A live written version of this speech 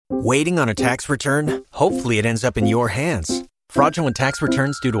Waiting on a tax return? Hopefully it ends up in your hands. Fraudulent tax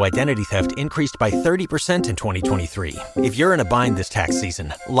returns due to identity theft increased by 30% in 2023. If you're in a bind this tax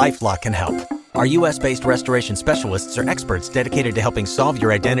season, LifeLock can help. Our U.S.-based restoration specialists are experts dedicated to helping solve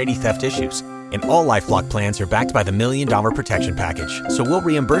your identity theft issues. And all LifeLock plans are backed by the $1 Million Protection Package. So we'll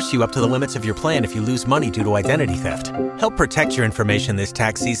reimburse you up to the limits of your plan if you lose money due to identity theft. Help protect your information this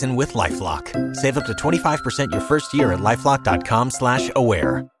tax season with LifeLock. Save up to 25% your first year at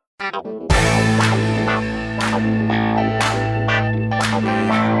LifeLock.com/aware.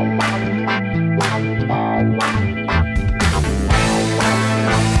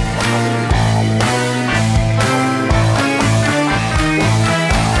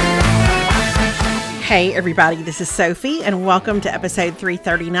 Hey everybody, this is Sophie and welcome to episode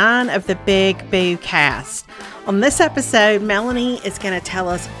 339 of the Big Boo Cast. On this episode, Melanie is going to tell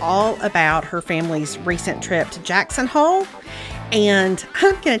us all about her family's recent trip to Jackson Hole, and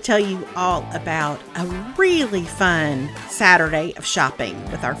I'm going to tell you all about a really fun Saturday of shopping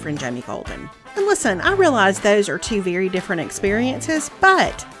with our friend Jamie Golden. And listen, I realize those are two very different experiences,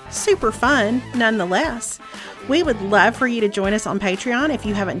 but super fun nonetheless. We would love for you to join us on Patreon. If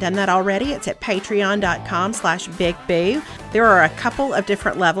you haven't done that already, it's at patreon.com/bigboo. There are a couple of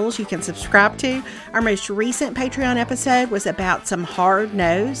different levels you can subscribe to. Our most recent Patreon episode was about some hard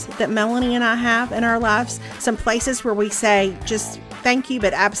no's that Melanie and I have in our lives. Some places where we say, just thank you,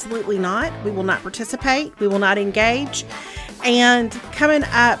 but absolutely not. We will not participate. We will not engage. And coming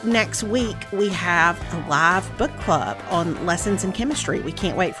up next week, we have a live book club on lessons in chemistry. We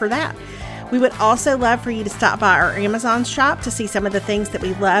can't wait for that. We would also love for you to stop by our Amazon shop to see some of the things that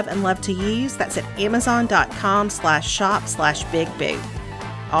we love and love to use. That's at amazon.com/shop/bigboo.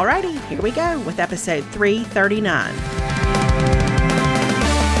 Alrighty, here we go with episode 339.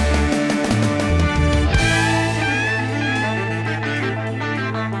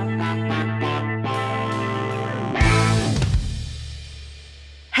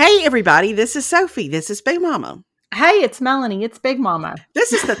 Hey everybody, this is Sophie. This is Boo Mama. Hey, it's Melanie. It's Big Mama.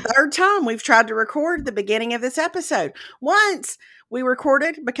 This is the third time we've tried to record the beginning of this episode. Once we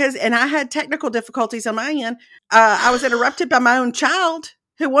recorded and I had technical difficulties on my end. I was interrupted by my own child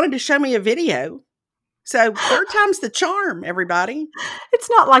who wanted to show me a video. So third time's the charm, everybody. It's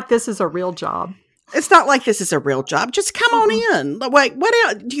not like this is a real job. It's not like this is a real job. Just come on in. Wait, what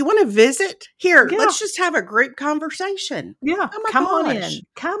else? Do you want to visit? Here, let's just have a group conversation. Yeah, come on in.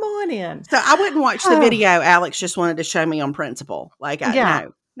 Come on in. So I wouldn't watch the video Alex just wanted to show me on principle.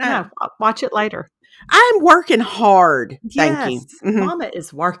 No. I'll watch it later. I'm working hard. Thank you. Mm-hmm. Mama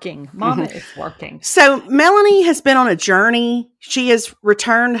is working. Is working. So Melanie has been on a journey. She has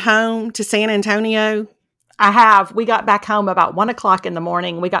returned home to San Antonio. I have. We got back home about 1 o'clock in the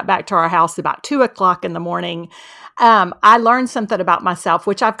morning. We got back to our house about 2 o'clock in the morning. I learned something about myself,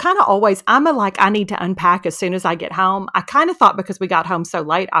 which I've kind of always, I need to unpack as soon as I get home. I kind of thought because we got home so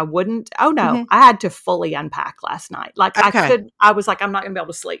late, I wouldn't. Oh no, mm-hmm. I had to fully unpack last night. I was like, I'm not going to be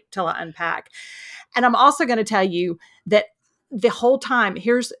able to sleep till I unpack. And I'm also going to tell you that the whole time,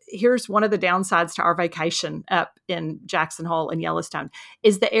 here's one of the downsides to our vacation up in Jackson Hole and Yellowstone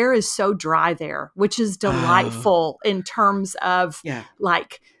is the air is so dry there, which is delightful in terms of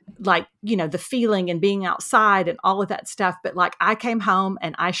like, the feeling and being outside and all of that stuff. But like I came home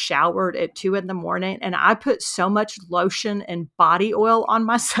and I showered at 2 a.m. and I put so much lotion and body oil on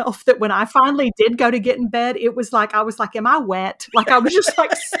myself that when I finally did go to get in bed, it was like, I was like, am I wet? Like I was just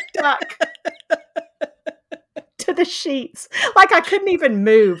like stuck to the sheets. Like I couldn't even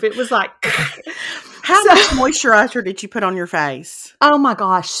move. It was like, how much moisturizer did you put on your face? Oh my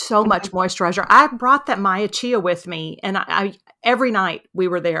gosh, so much moisturizer. I brought that Maya Chia with me, and I every night we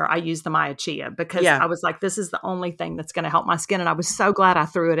were there, I used the Maya Chia because I was like, this is the only thing that's going to help my skin. And I was so glad I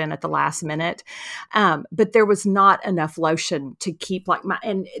threw it in at the last minute. But there was not enough lotion to keep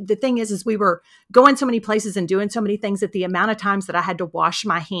and the thing is we were going so many places and doing so many things that the amount of times that I had to wash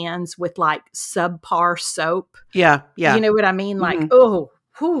my hands with like subpar soap. Yeah. You know what I mean? Like, it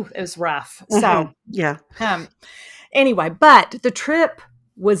was rough. Mm-hmm. So, anyway, but the trip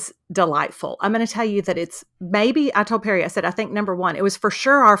was delightful. I'm going to tell you that it's maybe, I told Perry, I said, I think number one, it was for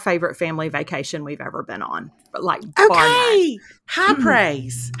sure our favorite family vacation we've ever been on. But like, okay. High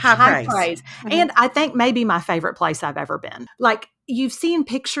praise. Mm-hmm. And I think maybe my favorite place I've ever been. Like you've seen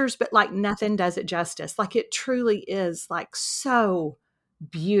pictures, but like nothing does it justice. Like it truly is like so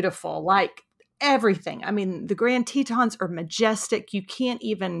beautiful. Like everything. I mean, the Grand Tetons are majestic. You can't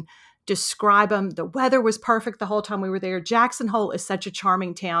even describe them. The weather was perfect the whole time we were there. Jackson Hole is such a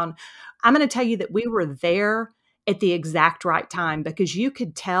charming town. I'm going to tell you that we were there at the exact right time, because you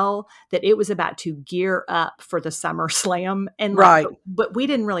could tell that it was about to gear up for the Summer Slam. And Right. but we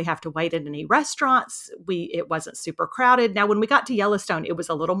didn't really have to wait at any restaurants. It wasn't super crowded. Now, when we got to Yellowstone, it was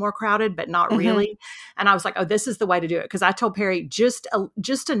a little more crowded, but not really. And I was like, oh, this is the way to do it. Because I told Perry just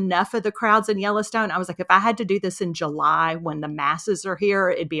enough of the crowds in Yellowstone. I was like, if I had to do this in July when the masses are here,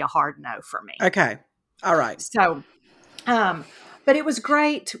 it'd be a hard no for me. Okay. All right. So, but it was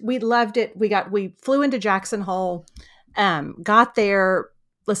great. We loved it. We flew into Jackson Hole, got there,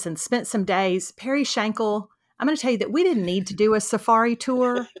 spent some days. Perry Shankle, I'm going to tell you that we didn't need to do a safari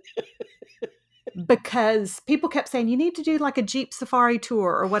tour because people kept saying, you need to do like a Jeep safari tour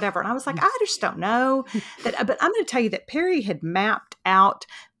or whatever. And I was like, I just don't know. But I'm going to tell you that Perry had mapped out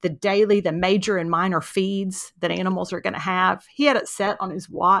the major and minor feeds that animals are going to have. He had it set on his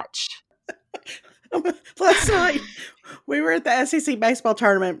watch. Last night, we were at the SEC baseball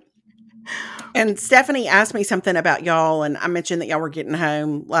tournament, and Stephanie asked me something about y'all, and I mentioned that y'all were getting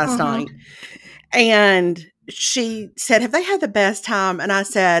home last night. And she said, have they had the best time? And I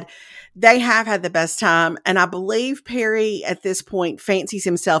said, they have had the best time. And I believe Perry, at this point, fancies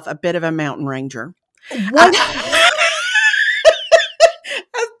himself a bit of a mountain ranger. What?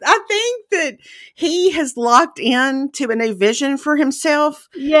 I think that he has locked in to a new vision for himself.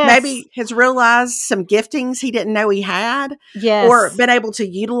 Yes. Maybe has realized some giftings he didn't know he had. Yes. Or been able to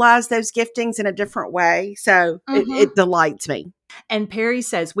utilize those giftings in a different way. So it delights me. And Perry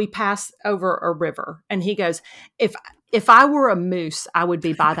says, we pass over a river. And he goes, if I were a moose, I would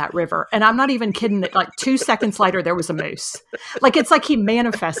be by that river. And I'm not even kidding that like 2 seconds later, there was a moose. Like, it's like he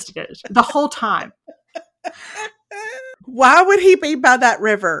manifested it the whole time. Why would he be by that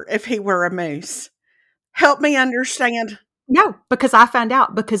river if he were a moose? Help me understand. No, because I found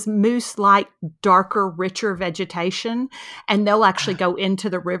out, because moose like darker, richer vegetation, and they'll actually go into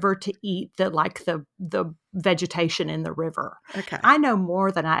the river to eat the vegetation in the river. Okay. I know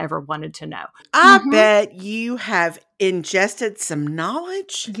more than I ever wanted to know. I bet you have ingested some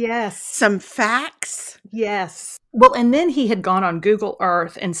knowledge. Yes. Some facts. Yes. Well, and then he had gone on Google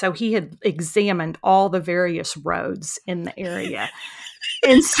Earth, and so he had examined all the various roads in the area.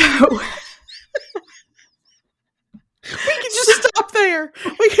 And so we can just stop there.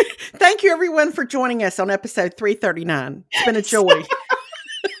 Thank you, everyone, for joining us on episode 339. It's been a joy.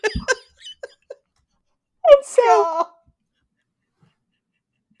 And so,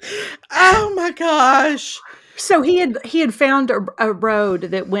 oh my gosh. So he had found a road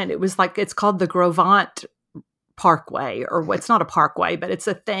that went, it's called the Grovant Parkway, or it's not a parkway, but it's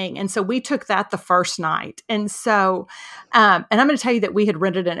a thing. And so we took that the first night. And so, and I'm going to tell you that we had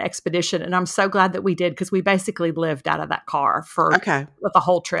rented an expedition, and I'm so glad that we did, because we basically lived out of that car for the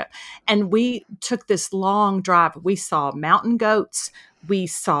whole trip. And we took this long drive. We saw mountain goats. We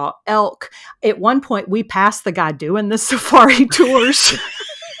saw elk. At one point, we passed the guy doing the safari tours.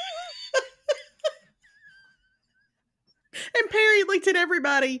 And Perry looked at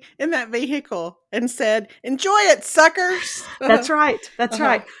everybody in that vehicle and said, enjoy it, suckers. That's right. That's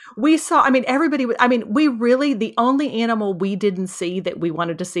right. We saw, we really, the only animal we didn't see that we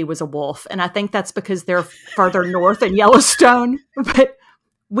wanted to see was a wolf. And I think that's because they're further north in Yellowstone. But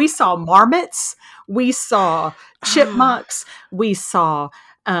we saw marmots. We saw chipmunks. We saw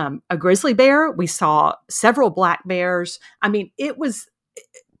a grizzly bear. We saw several black bears. I mean,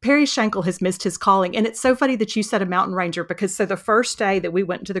 Perry Shankle has missed his calling. And it's so funny that you said a mountain ranger, because the first day that we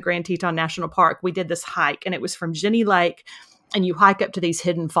went to the Grand Teton National Park, we did this hike, and it was from Jenny Lake, and you hike up to these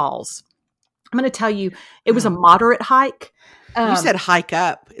hidden falls. I'm going to tell you, it was a moderate hike. You said hike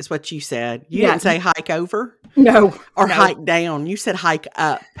up is what you said. You didn't say hike over? No. Or hike down. You said hike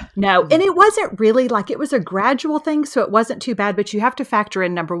up. No. And it wasn't really it was a gradual thing, so it wasn't too bad. But you have to factor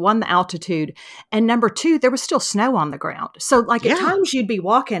in, number one, the altitude. And number two, there was still snow on the ground. So at times you'd be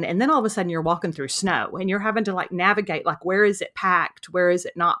walking, and then all of a sudden you're walking through snow, and you're having to navigate, where is it packed? Where is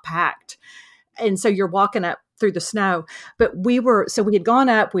it not packed? And so you're walking up through the snow. But we had gone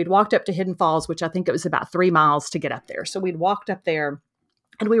up, we'd walked up to Hidden Falls, which I think it was about 3 miles to get up there. So we'd walked up there,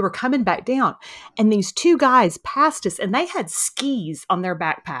 and we were coming back down, and these two guys passed us, and they had skis on their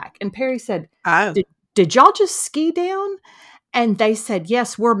backpack. And Perry said, did y'all just ski down? And they said,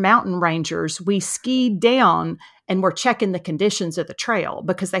 yes, we're mountain rangers. We skied down, and we're checking the conditions of the trail,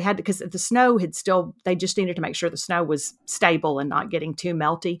 because because the snow they just needed to make sure the snow was stable and not getting too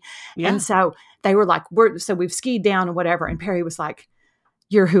melty. Yeah. And so they were like, we've skied down and whatever. And Perry was like,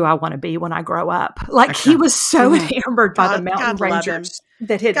 you're who I want to be when I grow up. He was so enamored by the mountain rangers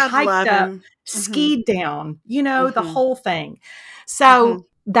that had hiked up, skied down, the whole thing. So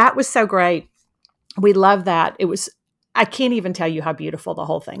that was so great. We loved that. It was I can't even tell you how beautiful the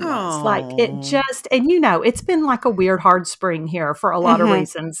whole thing was. Like Oh. it just, and it's been like a weird hard spring here for a lot of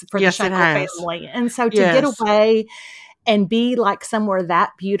reasons for Yes, the it Schenkel has. family. And so to get Yes. away and be like somewhere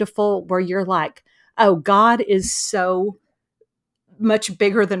that beautiful where you're like, oh, God is so much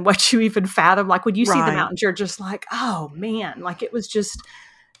bigger than what you even fathom. Like when you see the Right. mountains, you're just like, oh man, like it was just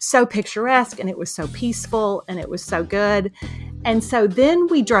so picturesque and it was so peaceful and it was so good. And so then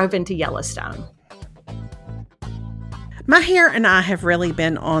we drove into Yellowstone. My hair and I have really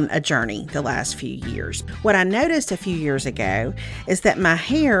been on a journey the last few years. What I noticed a few years ago is that my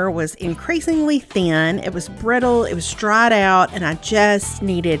hair was increasingly thin, it was brittle, it was dried out, and I just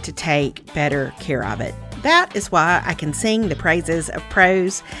needed to take better care of it. That is why I can sing the praises of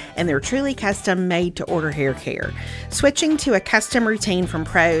Prose and their truly custom made-to-order hair care. Switching to a custom routine from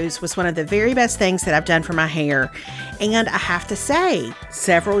Prose was one of the very best things that I've done for my hair. And I have to say,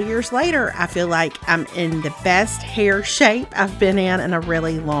 several years later, I feel like I'm in the best hair shape I've been in a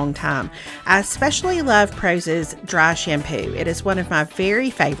really long time. I especially love Prose's dry shampoo. It is one of my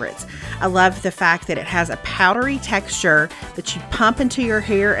very favorites. I love the fact that it has a powdery texture that you pump into your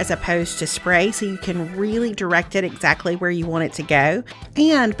hair as opposed to spray, so you can really direct it exactly where you want it to go.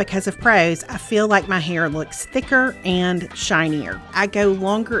 And because of Prose, I feel like my hair looks thicker and shinier. I go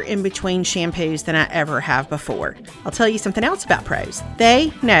longer in between shampoos than I ever have before. I'll tell you something else about Prose.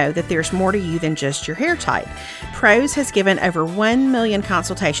 They know that there's more to you than just your hair type. Prose has given over 1 million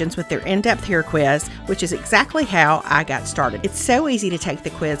consultations with their in-depth hair quiz, which is exactly how I got started. It's so easy to take the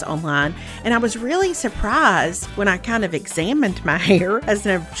quiz online, and I was really surprised when I kind of examined my hair as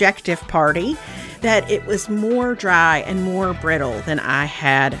an objective party that it was more dry and more brittle than I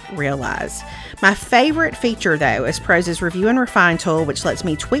had realized. My favorite feature, though, is Prose's Review and Refine tool, which lets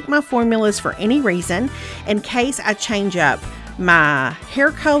me tweak my formulas for any reason in case I change up my hair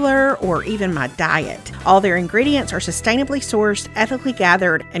color or even my diet. All their ingredients are sustainably sourced, ethically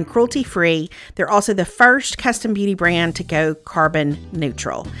gathered, and cruelty-free. They're also the first custom beauty brand to go carbon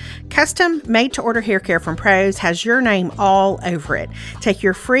neutral. Custom made-to-order hair care from Prose has your name all over it. Take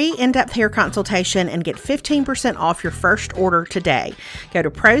your free in-depth hair consultation and get 15% off your first order today. Go to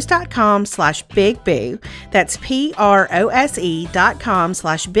prose.com/bigboo. That's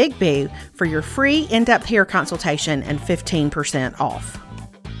prose.com/bigboo for your free in-depth hair consultation and 15% off.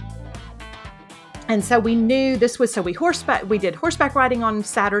 And so we knew this was, we did horseback riding on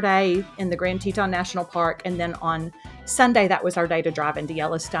Saturday in the Grand Teton National Park. And then on Sunday, that was our day to drive into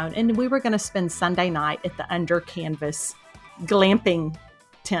Yellowstone. And we were going to spend Sunday night at the Under Canvas glamping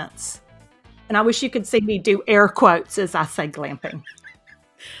tents. And I wish you could see me do air quotes as I say glamping.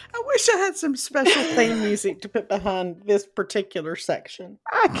 I wish I had some special theme music to put behind this particular section.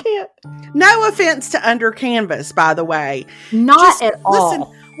 I can't. No offense to Under Canvas, by the way. Not at all. Listen,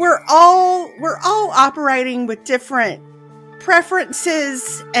 we're all operating with different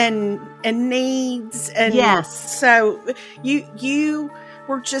preferences and needs, and yes. So you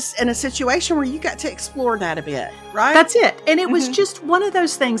were just in a situation where you got to explore that a bit, right? That's it. And it was just one of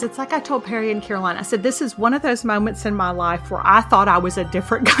those things. It's like I told Perry and Caroline, I said, this is one of those moments in my life where I thought I was a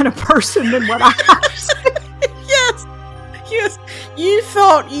different kind of person than what I was. Yes. You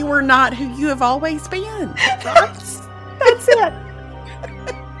thought you were not who you have always been. Right? That's it.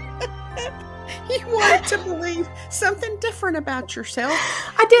 You wanted to believe something different about yourself.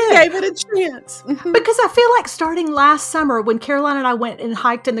 I did. Gave it a chance. Because I feel like starting last summer when Caroline and I went and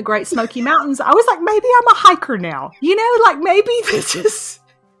hiked in the Great Smoky Mountains, I was like, maybe I'm a hiker now. Like maybe this is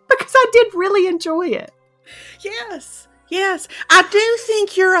because I did really enjoy it. Yes. I do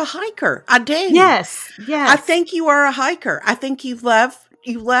think you're a hiker. I do. Yes. I think you are a hiker. I think you love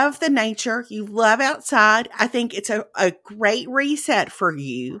the nature. You love outside. I think it's a great reset for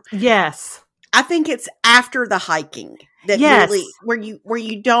you. Yes. I think it's after the hiking that really where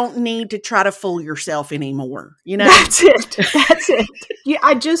you don't need to try to fool yourself anymore. That's it.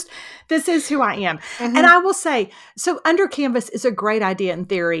 Yeah, this is who I am. Mm-hmm. And I will say, so Under Canvas is a great idea in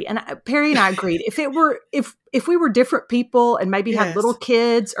theory. And Perry and I agreed if we were different people and maybe had little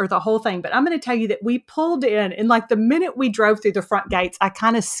kids or the whole thing, but I'm going to tell you that we pulled in and like the minute we drove through the front gates, I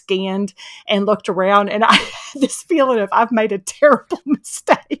kind of scanned and looked around and I had this feeling of I've made a terrible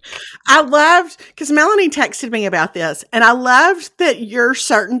mistake. I loved, because Melanie texted me about this, and I loved that your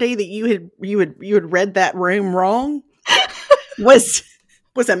certainty that you had read that room wrong was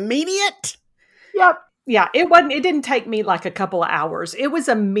immediate. Yep. Yeah, it didn't take me like a couple of hours. It was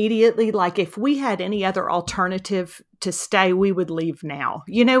immediately like if we had any other alternative to stay, we would leave now.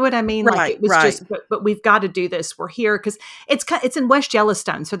 You know what I mean? Right, Like it was right. just, but we've got to do this. We're here because it's in West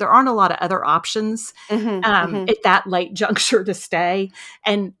Yellowstone, so there aren't a lot of other options at that late juncture to stay,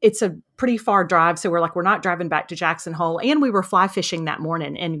 and it's a pretty far drive. So we're not driving back to Jackson Hole, and we were fly fishing that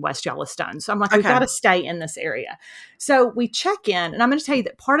morning in West Yellowstone. So I'm like, we've got to stay in this area. So we check in, and I'm going to tell you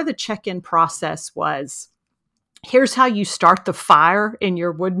that part of the check-in process was, here's how you start the fire in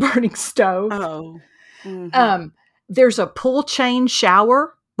your wood burning stove. Oh. There's a pull chain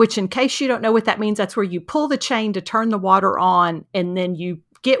shower, which, in case you don't know what that means, that's where you pull the chain to turn the water on, and then you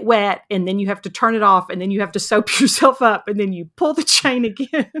get wet, and then you have to turn it off, and then you have to soap yourself up, and then you pull the chain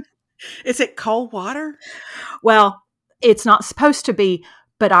again. Is it cold water? Well, it's not supposed to be,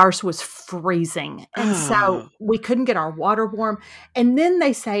 but ours was freezing. And so we couldn't get our water warm. And then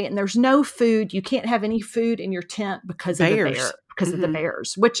they say, and there's no food. You can't have any food in your tent because of the bear, because of the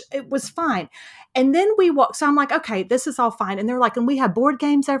bears, which it was fine. And then we walk. So I'm like, okay, this is all fine. And they're like, and we have board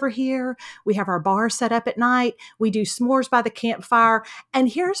games over here. We have our bar set up at night. We do s'mores by the campfire. And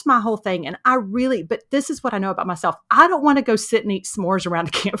here's my whole thing. And but this is what I know about myself. I don't want to go sit and eat s'mores around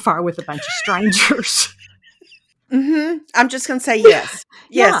a campfire with a bunch of strangers. I'm just going to say yes.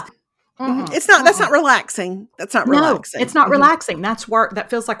 Yes. It's not, that's not relaxing. That's not relaxing. No, it's not relaxing. That's work. That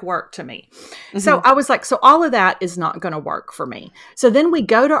feels like work to me. So I was like, so all of that is not going to work for me. So then we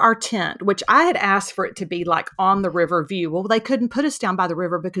go to our tent, which I had asked for it to be like on the river view. Well, they couldn't put us down by the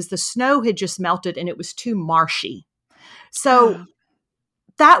river because the snow had just melted and it was too marshy. So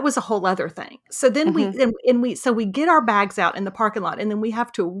that was a whole other thing. So then we get our bags out in the parking lot, and then we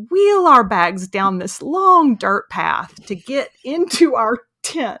have to wheel our bags down this long dirt path to get into our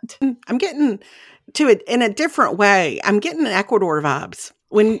tent. I'm getting to it in a different way. I'm getting Ecuador vibes.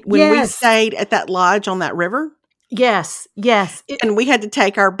 When we stayed at that lodge on that river. Yes. And we had to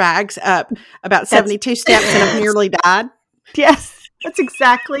take our bags up about 72 steps and I nearly died. Yes.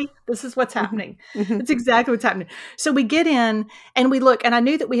 This is what's happening. That's exactly what's happening. So we get in and we look, and I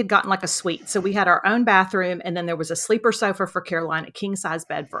knew that we had gotten like a suite. So we had our own bathroom, and then there was a sleeper sofa for Caroline, a king size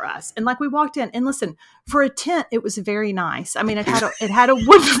bed for us. And like we walked in, and listen, for a tent, it was very nice. I mean, it had a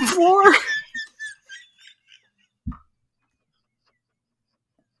wooden floor.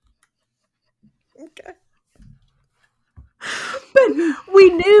 Okay. But we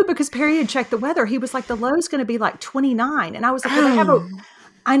knew because Perry had checked the weather. He was like, the low's going to be like 29. And I was like, well,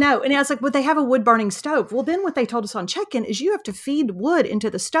 I know. And I was like, well, they have a wood burning stove. Well, then what they told us on check-in is you have to feed wood into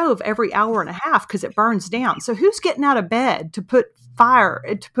the stove every hour and a half because it burns down. So who's getting out of bed to put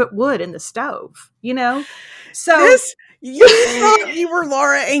wood in the stove, you know? So you thought you were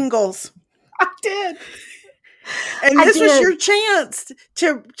Laura Ingalls. I did. And this was your chance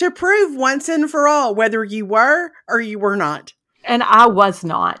to prove once and for all whether you were or you were not. And I was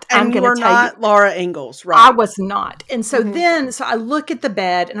not. And you were not Laura Ingalls, right? I was not. And so so I look at the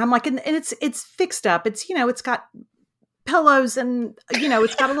bed and I'm like, and it's fixed up. It's, it's got pillows and,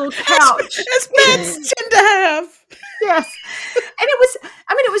 it's got a little couch. As beds tend to have. Yes. And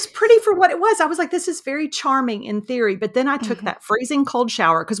it was pretty for what it was. I was like, this is very charming in theory. But then I took that freezing cold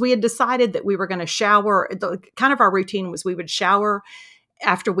shower because we had decided that we were going to shower. Kind of our routine was we would shower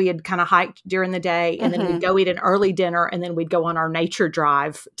after we had kind of hiked during the day, and then we'd go eat an early dinner, and then we'd go on our nature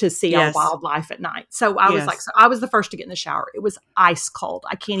drive to see our wildlife at night. So I was like, so I was the first to get in the shower. It was ice cold.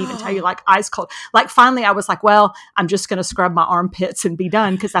 I can't even tell you, like ice cold. Like finally I was like, well, I'm just going to scrub my armpits and be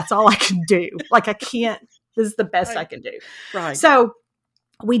done because that's all I can do. Like I can't, this is the best I can do. Right. So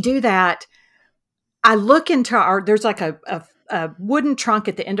we do that. I look into there's like a wooden trunk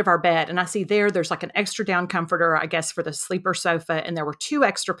at the end of our bed. And I see there's like an extra down comforter, I guess, for the sleeper sofa. And there were 2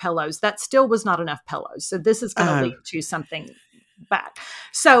 extra pillows. That still was not enough pillows. So this is going to lead to something back.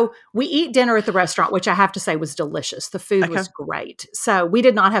 So we eat dinner at the restaurant, which I have to say was delicious. The food was great. So we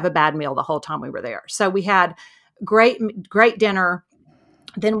did not have a bad meal the whole time we were there. So we had great dinner.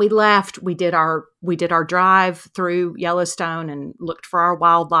 Then we left. We did our drive through Yellowstone and looked for our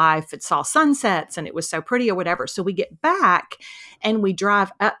wildlife. It saw sunsets and it was so pretty or whatever. So we get back and we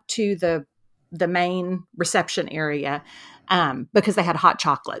drive up to the main reception area because they had hot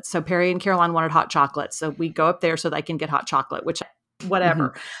chocolate. So Perry and Caroline wanted hot chocolate. So we go up there so they can get hot chocolate, which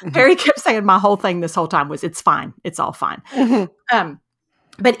whatever. Perry kept saying my whole thing this whole time was, it's fine. It's all fine.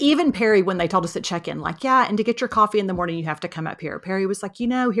 But even Perry, when they told us at check-in, like, yeah, and to get your coffee in the morning, you have to come up here. Perry was like,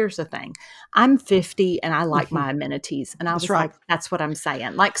 here's the thing. I'm 50 and I like my amenities. And I was like, that's what I'm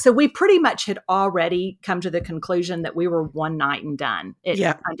saying. Like, so we pretty much had already come to the conclusion that we were one night and done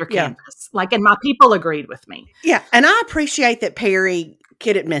under canvas. Like, and my people agreed with me. Yeah. And I appreciate that Perry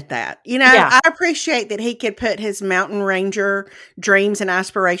could admit that. I appreciate that he could put his mountain ranger dreams and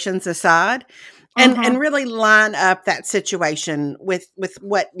aspirations aside and really line up that situation with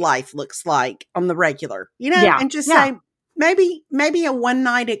what life looks like on the regular, and just say maybe a one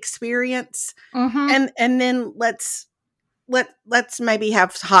night experience, and then let's maybe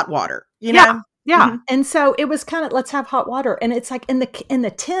have hot water, Yeah. And so it was kind of, let's have hot water. And it's like in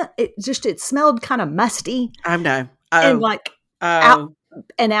the tent, it smelled kind of musty. I know.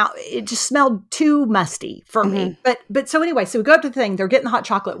 And out, it just smelled too musty for me. But so anyway, so we go up to the thing, they're getting the hot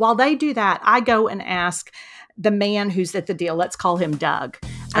chocolate. While they do that, I go and ask the man who's at the deal, let's call him Doug.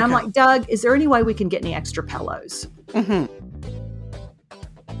 And I'm like, Doug, is there any way we can get any extra pillows?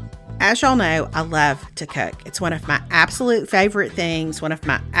 As y'all know, I love to cook. It's one of my absolute favorite things, one of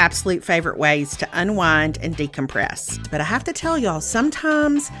my absolute favorite ways to unwind and decompress. But I have to tell y'all,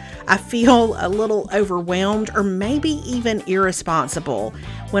 sometimes I feel a little overwhelmed or maybe even irresponsible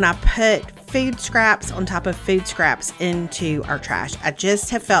when I put food scraps on top of food scraps into our trash. I just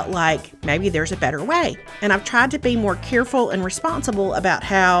have felt like maybe there's a better way. And I've tried to be more careful and responsible about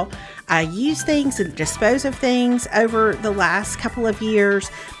how I use things and dispose of things over the last couple of years,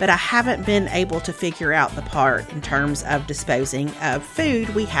 but I haven't been able to figure out the part in terms of disposing of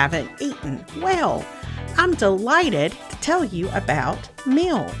food we haven't eaten. Well, I'm delighted to tell you about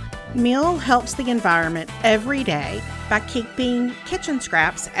Meal. Meal helps the environment every day by keeping kitchen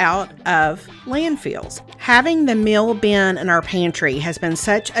scraps out of landfills. Having the meal bin in our pantry has been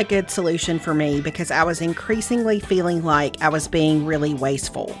such a good solution for me because I was increasingly feeling like I was being really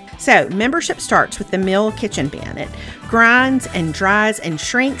wasteful. So, membership starts with the Meal kitchen bin. It grinds and dries and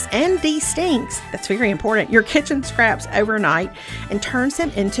shrinks and de-stinks, that's very important, your kitchen scraps overnight and turns them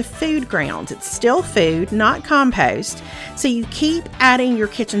into food grounds. It's still food, not compost. So you keep adding your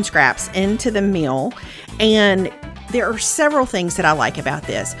kitchen scraps into the meal, and there are several things that I like about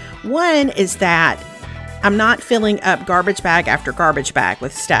this. One is that I'm not filling up garbage bag after garbage bag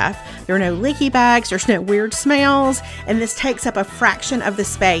with stuff. There are no leaky bags, there's no weird smells, and this takes up a fraction of the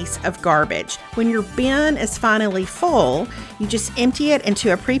space of garbage. When your bin is finally full, you just empty it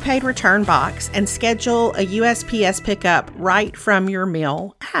into a prepaid return box and schedule a USPS pickup right from your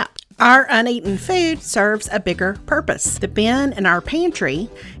Meal app. Our uneaten food serves a bigger purpose. The bin in our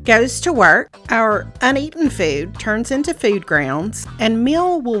pantry goes to work, our uneaten food turns into food grounds, and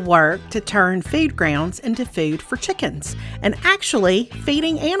Meal will work to turn food grounds into food for chickens. And actually,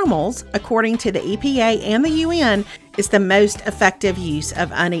 feeding animals, according to the EPA and the UN, is the most effective use of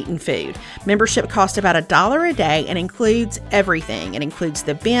uneaten food. Membership costs about $1 a day and includes everything. It includes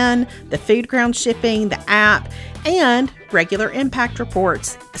the bin, the food ground shipping, the app, and regular impact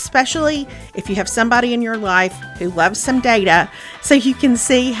reports, especially if you have somebody in your life who loves some data so you can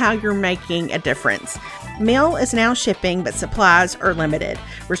see how you're making a difference. Meal is now shipping, but supplies are limited.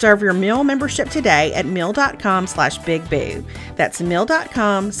 Reserve your Meal membership today at meal.com/bigboo. That's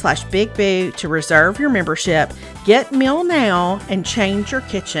meal.com/bigboo to reserve your membership. Get Meal now and change your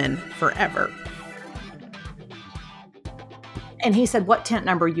kitchen forever. And he said, what tent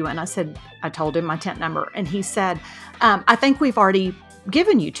number are you in? I told him my tent number. And he said, I think we've already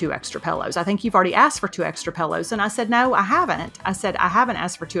given you 2 extra pillows. I think you've already asked for 2 extra pillows. And I said, no, I haven't. I said, I haven't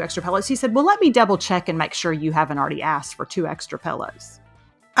asked for 2 extra pillows. He said, well, let me double check and make sure you haven't already asked for 2 extra pillows.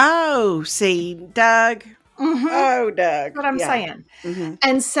 Oh, see, Doug. Oh, Doug. That's what I'm saying.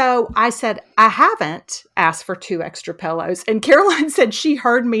 And so I said, I haven't asked for 2 extra pillows. And Caroline said she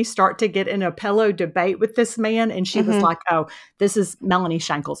heard me start to get in a pillow debate with this man. And she was like, oh, this is Melanie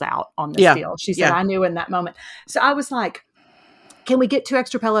Shankle's out on this deal. She said, I knew in that moment. So I was like, can we get 2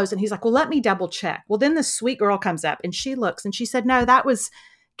 extra pillows? And he's like, well, let me double check. Well, then this sweet girl comes up and she looks and she said, no, that was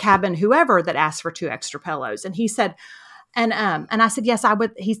Cabin whoever that asked for 2 extra pillows. And he said, and I said, yes, I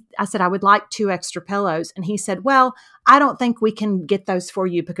would. I said, I would like 2 extra pillows. And he said, well, I don't think we can get those for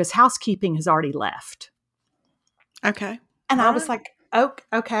you because housekeeping has already left. Okay. And I was like, oh,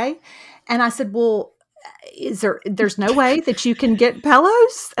 okay. And I said, well, there's no way that you can get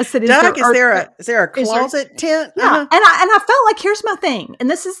pillows? I said, Doug, is there a closet tent? Yeah. And I felt like, here's my thing. And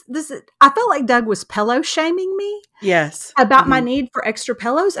this is, I felt like Doug was pillow shaming me. Yes. About my need for extra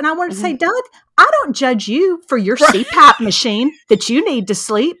pillows. And I wanted to say, Doug, I don't judge you for your CPAP machine that you need to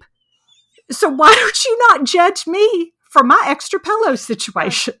sleep. So why don't you not judge me for my extra pillow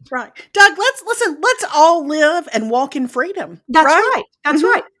situation? Right. Doug, let's all live and walk in freedom. That's right. That's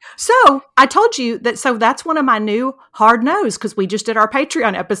right. So I told you that, so that's one of my new hard no's, because we just did our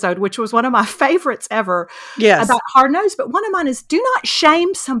Patreon episode, which was one of my favorites ever about hard no's. But one of mine is, do not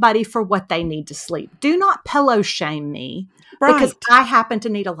shame somebody for what they need to sleep. Do not pillow shame me. Right. Because I happen to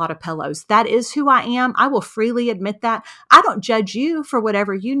need a lot of pillows. That is who I am. I will freely admit that. I don't judge you for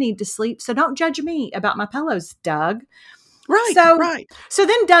whatever you need to sleep. So don't judge me about my pillows, Doug. Right. So, right. so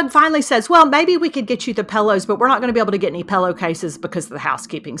then Doug finally says, well, maybe we could get you the pillows, but we're not going to be able to get any pillowcases because of the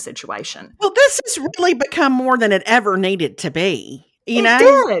housekeeping situation. Well, this has really become more than it ever needed to be. You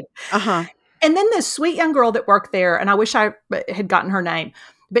know? Did. Uh-huh. And then this sweet young girl that worked there, and I wish I had gotten her name,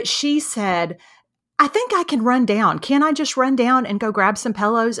 but she said, I think I can run down. Can I just run down and go grab some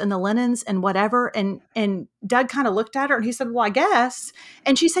pillows and the linens and whatever? And Doug kind of looked at her and he said, well, I guess.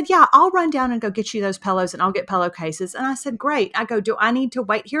 And she said, yeah, I'll run down and go get you those pillows and I'll get pillowcases. And I said, great. I go, do I need to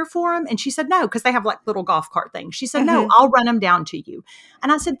wait here for them? And she said, no, because they have like little golf cart things. She said, no, I'll run them down to you.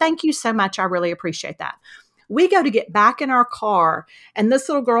 And I said, thank you so much. I really appreciate that. We go to get back in our car and this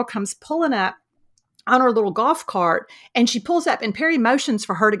little girl comes pulling up on her little golf cart, and she pulls up and Perry motions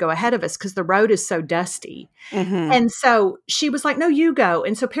for her to go ahead of us because the road is so dusty. And so she was like, no, you go.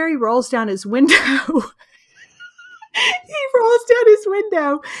 And so Perry rolls down his window. He rolls down his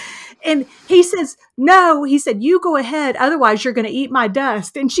window and he says, no, he said, you go ahead. Otherwise you're going to eat my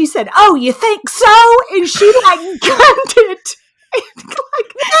dust. And she said, oh, you think so? And she like gunned it.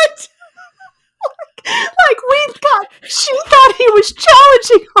 Like what? She thought he was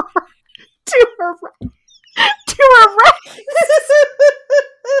challenging her to her race.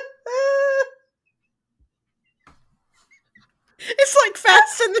 It's like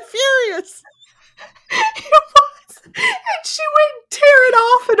Fast and the Furious. It was. And she went and tear it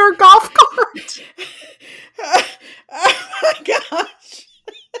off in her golf cart. Oh my gosh.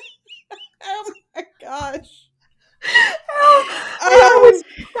 Oh my gosh.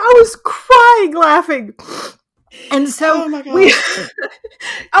 I was crying laughing. And so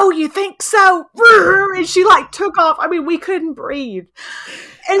you think so? And she like took off. I mean, we couldn't breathe.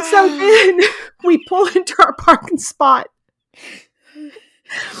 And so then we pull into our parking spot.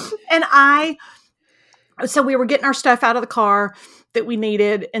 And so we were getting our stuff out of the car that we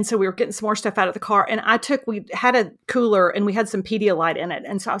needed. And so we were getting some more stuff out of the car. And we had a cooler and we had some Pedialyte in it.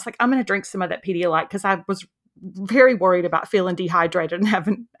 And so I was like, I'm going to drink some of that Pedialyte because I was very worried about feeling dehydrated and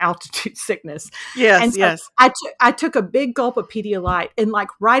having altitude sickness. Yes, and so yes. I took a big gulp of Pedialyte, and like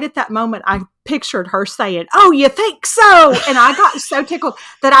right at that moment, I pictured her saying, "Oh, you think so?" And I got so tickled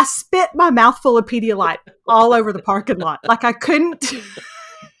that I spit my mouth full of Pedialyte all over the parking lot. Like I couldn't even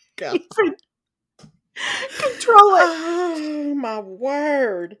control it. Oh my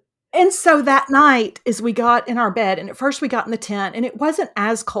word. And so that night, as we got in our bed, and at first we got in the tent, and it wasn't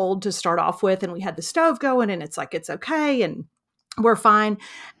as cold to start off with, and we had the stove going, and it's like, it's okay, and we're fine.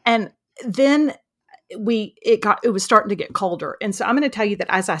 And then it was starting to get colder. And so I'm going to tell you that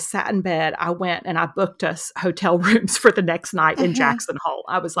as I sat in bed, I went and I booked us hotel rooms for the next night in Jackson Hole.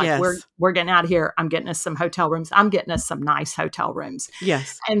 I was like, Yes. we're getting out of here. I'm getting us some hotel rooms. I'm getting us some nice hotel rooms.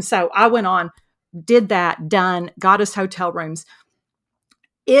 Yes. And so I went on, did that, done, got us hotel rooms.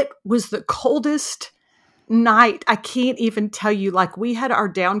 It was the coldest night. I can't even tell you, like we had our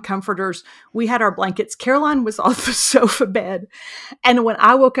down comforters, we had our blankets. Caroline was off the sofa bed. And when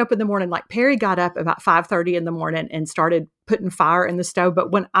I woke up in the morning, like Perry got up about 5:30 in the morning and started putting fire in the stove.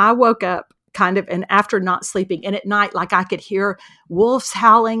 But when I woke up kind of, and after not sleeping, and at night, like I could hear wolves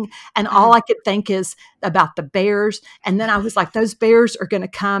howling, and all I could think is about the bears. And then I was like, those bears are going to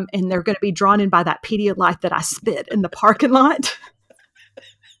come and they're going to be drawn in by that Pedialyte that I spit in the parking lot.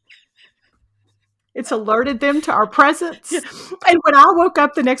 It's alerted them to our presence. And when I woke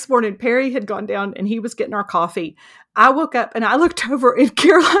up the next morning, Perry had gone down and he was getting our coffee. I woke up and I looked over, and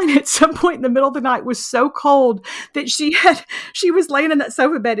Caroline at some point in the middle of the night was so cold that she was laying in that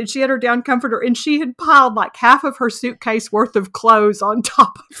sofa bed and she had her down comforter, and she had piled like half of her suitcase worth of clothes on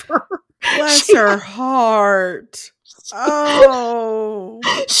top of her. Bless her heart. Oh.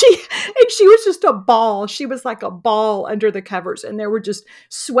 She was just a ball. She was like a ball under the covers, and there were just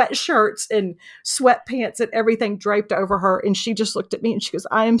sweatshirts and sweatpants and everything draped over her. And she just looked at me and she goes,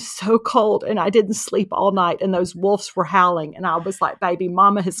 I am so cold, and I didn't sleep all night, and those wolves were howling. And I was like, baby,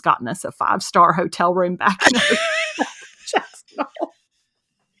 mama has gotten us a 5-star hotel room back in Jackson Hole.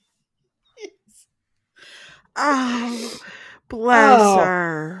 Oh, bless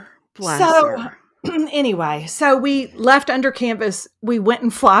her. Bless her. Anyway, so we left under canvas. We went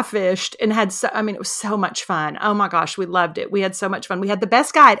and fly fished and it was so much fun. Oh my gosh, we loved it. We had so much fun. We had the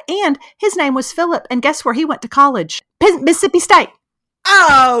best guide, and his name was Philip. And guess where he went to college? Mississippi State.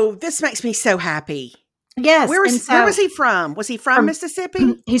 Oh, this makes me so happy. Yes. Where was he from? Was he from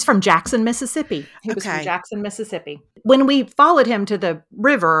Mississippi? He's from Jackson, Mississippi. He was Okay. from Jackson, Mississippi. When we followed him to the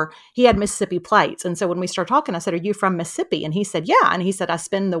river, he had Mississippi plates. And so when we started talking, I said, are you from Mississippi? And he said, yeah. And he said, I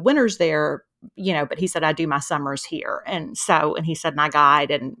spend the winters there, but he said, I do my summers here. And he said, and I guide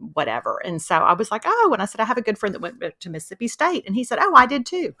and whatever. And so I was like, oh, and I said, I have a good friend that went to Mississippi State. And he said, oh, I did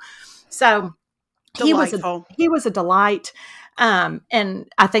too. So Delightful. He was a delight. And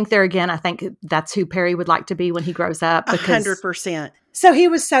I think there again, I think that's who Perry would like to be when he grows up. 100%. So he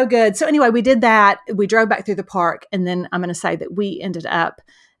was so good. So anyway, we did that. We drove back through the park, and then I'm going to say that we ended up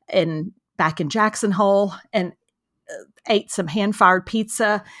back in Jackson Hole and ate some hand-fired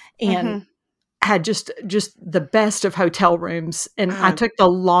pizza and had just the best of hotel rooms. And I took the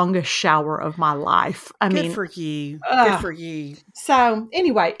longest shower of my life. Good for you. Good for you. So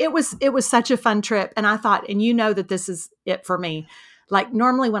anyway, it was such a fun trip. And I thought, and you know that this is it for me. Like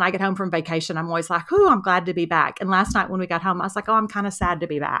normally when I get home from vacation, I'm always like, oh, I'm glad to be back. And last night when we got home, I was like, oh, I'm kind of sad to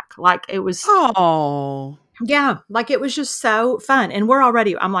be back. Like it was. Oh. Yeah, like it was just so fun. And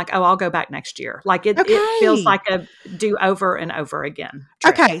I'm like, oh, I'll go back next year. Like it feels like a do over and over again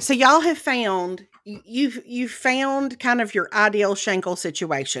trip. Okay, so y'all have found, you've found kind of your ideal Schenkel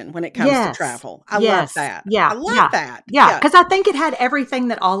situation when it comes to travel. I love that. Yeah. I love that. Yeah, because I think it had everything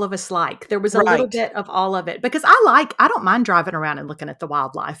that all of us like. There was a little bit of all of it. Because I don't mind driving around and looking at the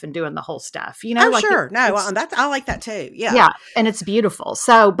wildlife and doing the whole stuff. You know? Oh, like sure. I like that too. Yeah. Yeah, and it's beautiful.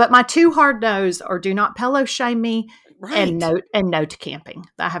 So, but my two hard no's are do not pillow shame me. Right. And no to camping.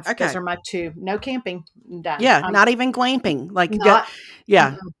 Those are my two. No camping. Done. Yeah, not even glamping. Like you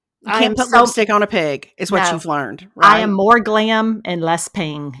can't put lipstick on a pig is what you've learned. Right? I am more glam and less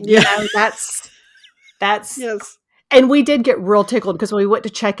ping. Yeah. You know, that's yes. And we did get real tickled because we went to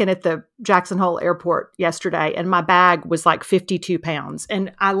check in at the Jackson Hole airport yesterday and my bag was like 52 pounds.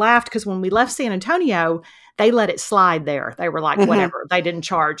 And I laughed because when we left San Antonio, they let it slide there. They were like, whatever, they didn't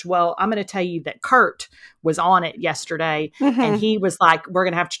charge. Well, I'm going to tell you that Kurt was on it yesterday and he was like, we're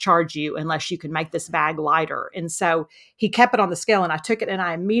going to have to charge you unless you can make this bag lighter. And so he kept it on the scale and I took it and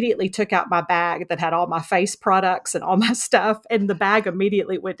I immediately took out my bag that had all my face products and all my stuff. And the bag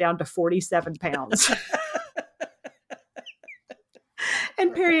immediately went down to 47 pounds.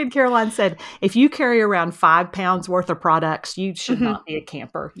 And Perry and Caroline said, if you carry around 5 pounds worth of products, you should not be a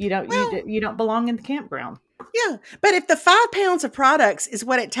camper. You don't belong in the campground. Yeah. But if the 5 pounds of products is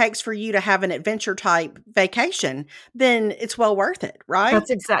what it takes for you to have an adventure type vacation, then it's well worth it, right?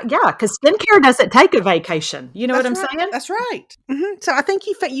 That's exactly. Yeah. Because skincare doesn't take a vacation. You know what I'm saying? That's right. So I think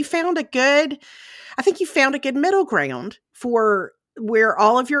you found a good middle ground for where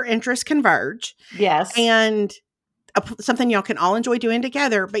all of your interests converge. Yes. And something y'all can all enjoy doing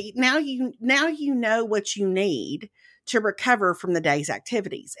together, but now you know what you need to recover from the day's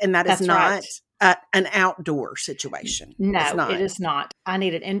activities, and that's not an outdoor situation. No, it is not. I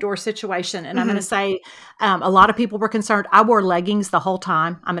need an indoor situation, and I'm going to say a lot of people were concerned. I wore leggings the whole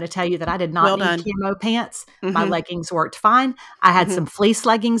time. I'm going to tell you that I did not need camo pants. My leggings worked fine. I had some fleece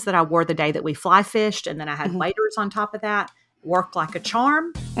leggings that I wore the day that we fly fished, and then I had waders on top of that. Worked like a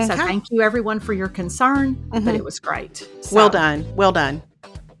charm. So thank you everyone for your concern, but it was great. So. Well done.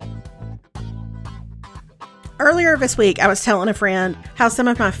 Earlier this week, I was telling a friend how some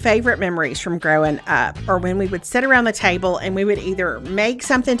of my favorite memories from growing up are when we would sit around the table and we would either make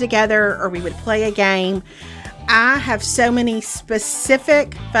something together or we would play a game. I have so many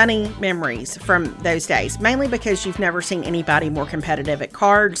specific funny memories from those days, mainly because you've never seen anybody more competitive at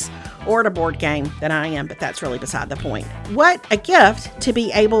cards or at a board game than I am, but that's really beside the point. What a gift to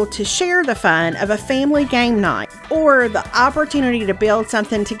be able to share the fun of a family game night or the opportunity to build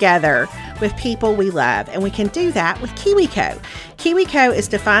something together with people we love, and we can do that with KiwiCo. KiwiCo is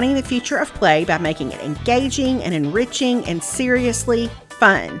defining the future of play by making it engaging and enriching and seriously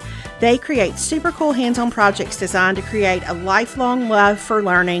fun. They create super cool hands-on projects designed to create a lifelong love for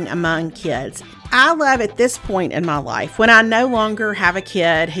learning among kids. I love at this point in my life, when I no longer have a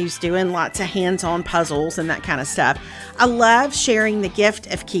kid who's doing lots of hands-on puzzles and that kind of stuff, I love sharing the gift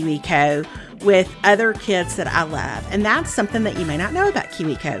of KiwiCo with other kids that I love. And that's something that you may not know about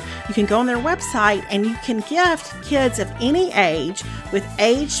KiwiCo. You can go on their website and you can gift kids of any age with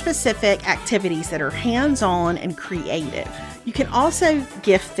age-specific activities that are hands-on and creative. You can also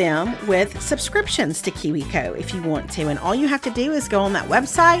gift them with subscriptions to KiwiCo if you want to. And all you have to do is go on that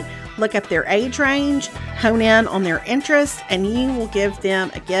website, look up their age range, hone in on their interests, and you will give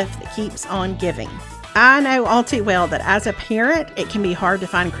them a gift that keeps on giving. I know all too well that as a parent, it can be hard to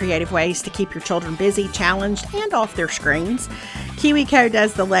find creative ways to keep your children busy, challenged, and off their screens. KiwiCo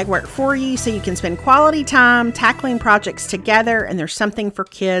does the legwork for you so you can spend quality time tackling projects together, and there's something for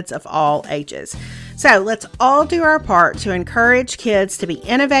kids of all ages. So let's all do our part to encourage kids to be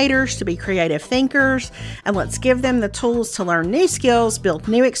innovators, to be creative thinkers, and let's give them the tools to learn new skills, build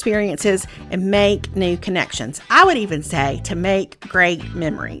new experiences, and make new connections. I would even say to make great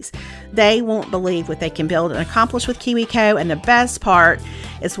memories. They won't believe what they can build and accomplish with KiwiCo, and the best part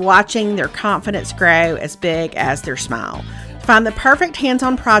is watching their confidence grow as big as their smile. Find the perfect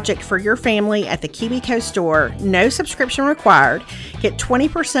hands-on project for your family at the KiwiCo store. No subscription required. Get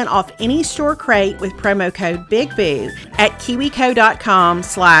 20% off any store crate with promo code BIGBOO at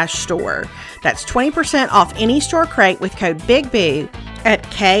kiwico.com/store. That's 20% off any store crate with code BIGBOO at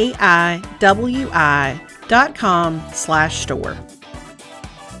kiwi.com/store.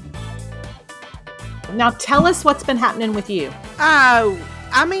 Now tell us what's been happening with you. Oh,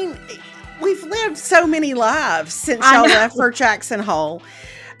 I mean, we've lived so many lives since y'all left for Jackson Hole.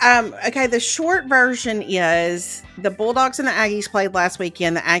 Okay, the short version is the Bulldogs and the Aggies played last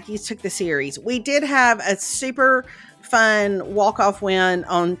weekend. The Aggies took the series. We did have a super fun walk-off win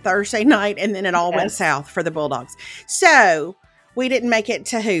on Thursday night, and then it all went south for the Bulldogs. So we didn't make it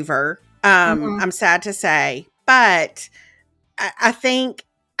to Hoover. I'm sad to say, but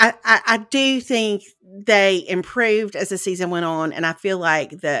I do think they improved as the season went on, and I feel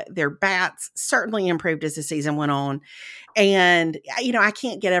like their bats certainly improved as the season went on. And I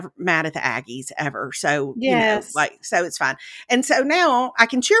can't get mad at the Aggies ever. So so it's fine. And so now I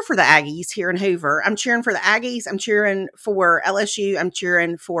can cheer for the Aggies here in Hoover. I'm cheering for the Aggies. I'm cheering for LSU. I'm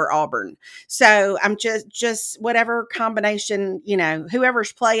cheering for Auburn. So I'm just whatever combination,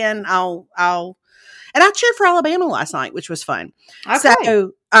 whoever's playing, and I cheered for Alabama last night, which was fun. Okay.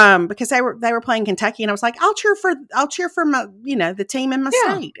 So, because they were playing Kentucky, and I was like, I'll cheer for my, the team in my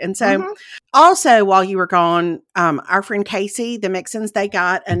state. And so, also while you were gone, our friend Casey, the Mixons, they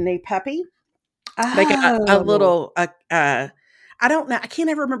got a new puppy. Oh. They got a little, I don't know, I can't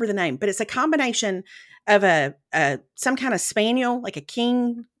ever remember the name, but it's a combination of some kind of spaniel, like a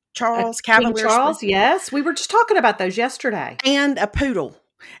King Charles Cavalier. King Charles, yes, we were just talking about those yesterday, and a poodle,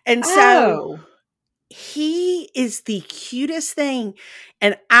 and so. He is the cutest thing.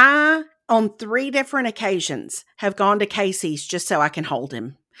 And I, on 3 different occasions, have gone to Casey's just so I can hold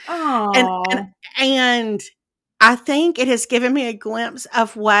him. And I think it has given me a glimpse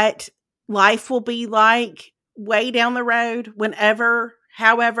of what life will be like way down the road whenever,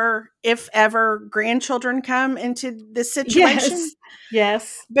 however, if ever grandchildren come into this situation.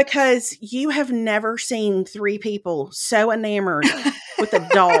 Yes. Because you have never seen 3 people so enamored with a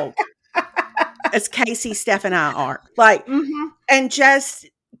dog. As Casey, Steph, and I are. And just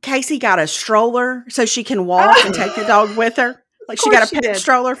Casey got a stroller so she can walk and take the dog with her. Like she got a pet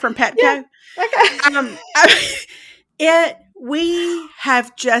stroller from Petco. Yeah. Okay.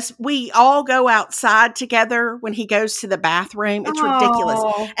 We all go outside together when he goes to the bathroom. It's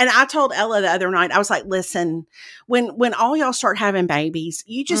ridiculous. And I told Ella the other night, I was like, listen, when all y'all start having babies,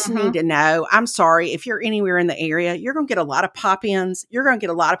 you just need to know, I'm sorry, if you're anywhere in the area, you're going to get a lot of pop-ins. You're going to get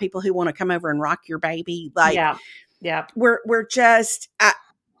a lot of people who want to come over and rock your baby. We're just, I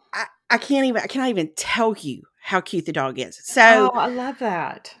cannot even tell you how cute the dog is. So I love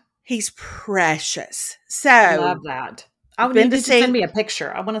that. He's precious. So I love that. I need to send me a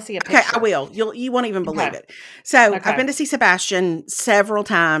picture. I want to see a picture. Okay, I will. You won't even believe it. So I've been to see Sebastian several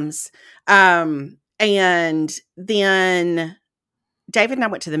times. And then David and I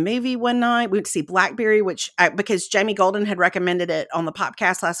went to the movie one night. We went to see Blackberry, because Jamie Golden had recommended it on the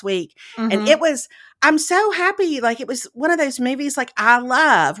podcast last week. And I'm so happy. Like, it was one of those movies like I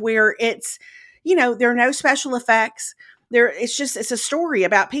love where it's, there are no special effects. It's a story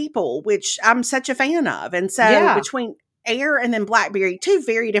about people, which I'm such a fan of. And so between Air and then Blackberry, 2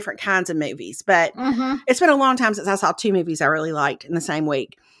 very different kinds of movies, but it's been a long time since I saw 2 movies I really liked in the same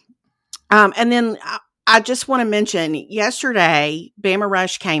week. And then I just want to mention yesterday, Bama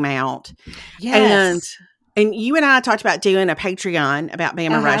Rush came out. Yes. And you and I talked about doing a Patreon about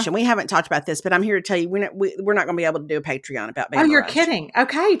Bama Rush, and we haven't talked about this, but I'm here to tell you we're not going to be able to do a Patreon about Bama Rush. Oh, you're kidding.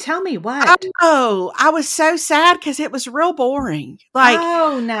 Okay, tell me what. Oh, I was so sad because it was real boring. Like,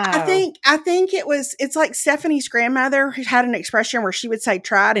 oh no. I think it's like Stephanie's grandmother who had an expression where she would say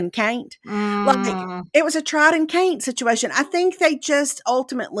tried and can't. Like, it was a tried and can't situation. I think they just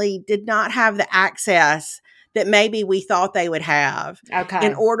ultimately did not have the access that maybe we thought they would have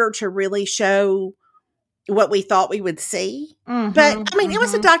in order to really show what we thought we would see. But I mean, it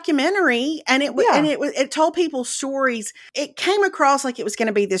was a documentary, and it told people stories. It came across like it was going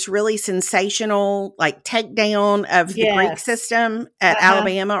to be this really sensational, like, takedown of the Greek system at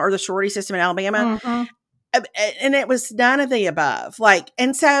Alabama, or the sorority system at Alabama. And it was none of the above. Like,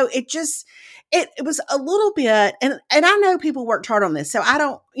 and so it just, it was a little bit, and I know people worked hard on this, so I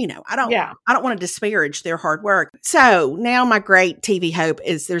don't want to disparage their hard work. So now my great TV hope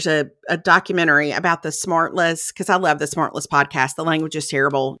is there's a documentary about the Smartless, because I love the Smartless podcast. The language is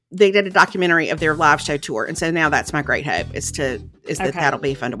terrible. They did a documentary of their live show tour, and so now that's my great hope is that that'll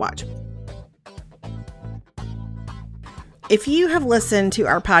be fun to watch. If you have listened to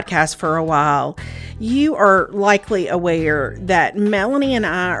our podcast for a while, You are likely aware that Melanie and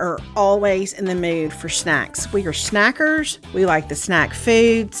I are always in the mood for snacks. We are snackers. We like the snack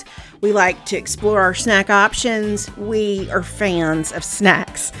foods. We like to explore our snack options. We are fans of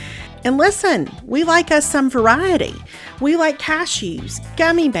snacks. And listen, we like us some variety. We like cashews,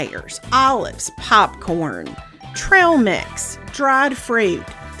 gummy bears, olives, popcorn, trail mix, dried fruit.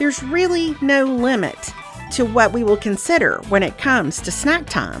 There's really no limit to what we will consider when it comes to snack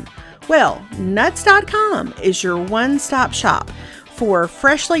time. Well, Nuts.com is your one-stop shop for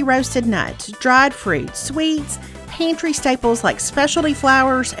freshly roasted nuts, dried fruit, sweets, pantry staples like specialty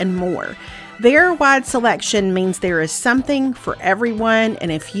flours, and more. Their wide selection means there is something for everyone,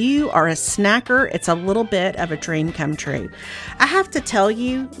 and if you are a snacker, it's a little bit of a dream come true. I have to tell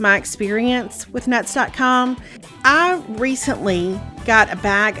you my experience with Nuts.com. I recently got a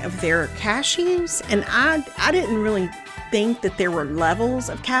bag of their cashews, and I didn't really think that there were levels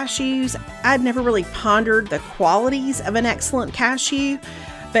of cashews. I'd never really pondered the qualities of an excellent cashew,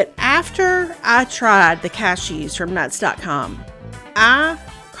 but after I tried the cashews from Nuts.com, I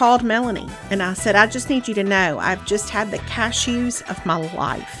called Melanie and I said, I just need you to know I've just had the cashews of my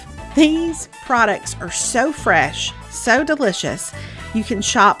life. These products are so fresh, so delicious. You can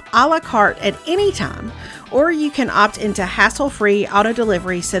shop a la carte at any time, or you can opt into hassle-free auto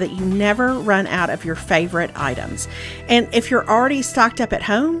delivery so that you never run out of your favorite items. And if you're already stocked up at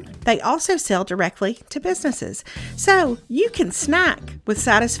home, they also sell directly to businesses. So you can snack with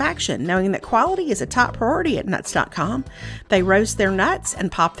satisfaction knowing that quality is a top priority at Nuts.com. They roast their nuts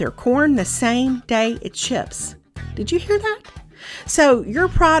and pop their corn the same day it ships. Did you hear that? So your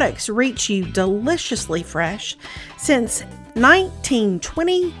products reach you deliciously fresh. Since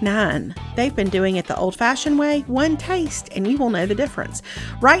 1929. They've been doing it the old-fashioned way, one taste, and you will know the difference.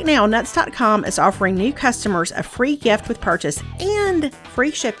 Right now, Nuts.com is offering new customers a free gift with purchase and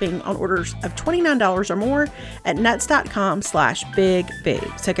free shipping on orders of $29 or more at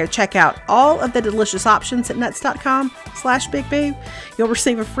Nuts.com/BigBoo. So go check out all of the delicious options at Nuts.com/BigBoo. You'll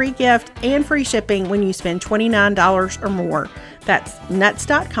receive a free gift and free shipping when you spend $29 or more. That's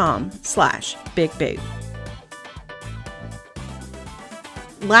Nuts.com/BigBoo.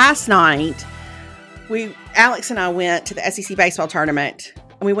 Last night, Alex and I went to the SEC baseball tournament,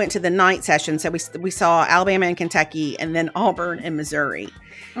 and we went to the night session. So we saw Alabama and Kentucky, and then Auburn and Missouri.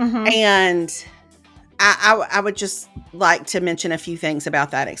 Mm-hmm. And I would just like to mention a few things about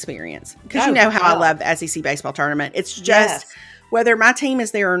that experience, because you know how I love the SEC baseball tournament. It's just whether my team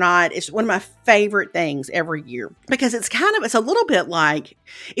is there or not, it's one of my favorite things every year, because it's a little bit like,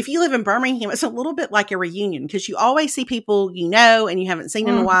 if you live in Birmingham, it's a little bit like a reunion, because you always see people you know and you haven't seen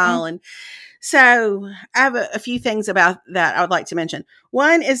in a while. And so I have a few things about that I would like to mention.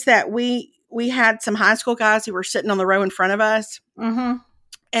 One is that we had some high school guys who were sitting on the row in front of us. Mm-hmm.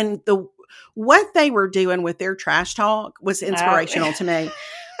 And what they were doing with their trash talk was inspirational to me.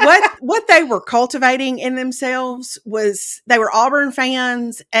 What they were cultivating in themselves was, they were Auburn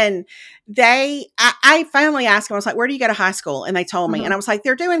fans, and I finally asked them, I was like, where do you go to high school? And they told me, and I was like,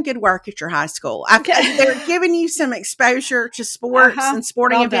 they're doing good work at your high school. They're giving you some exposure to sports and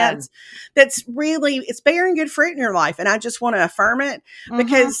sporting events. That's really, it's bearing good fruit in your life. And I just want to affirm it,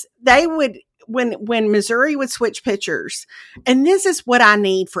 because they would, when Missouri would switch pitchers, and this is what I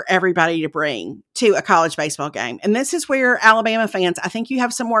need for everybody to bring to a college baseball game. And this is where Alabama fans, I think you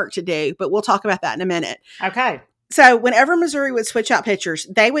have some work to do, but we'll talk about that in a minute. Okay. So whenever Missouri would switch out pitchers,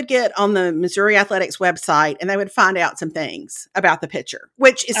 they would get on the Missouri Athletics website and they would find out some things about the pitcher,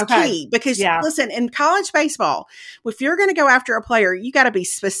 which is key, because listen, in college baseball, if you're going to go after a player, you got to be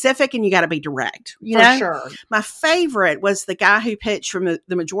specific and you got to be direct. You know? Sure. My favorite was the guy who pitched from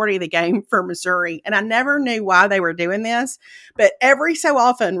the majority of the game for Missouri. And I never knew why they were doing this, but every so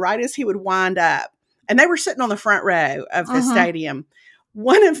often, right as he would wind up, and they were sitting on the front row of the stadium,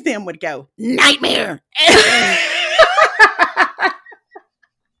 one of them would go, "Nightmare."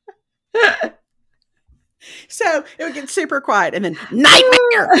 So it would get super quiet, and then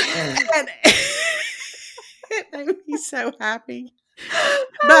 "Nightmare." And it made me so happy.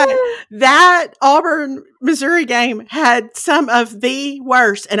 But that Auburn Missouri game had some of the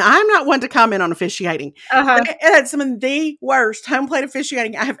worst, and I'm not one to comment on officiating, but it had some of the worst home plate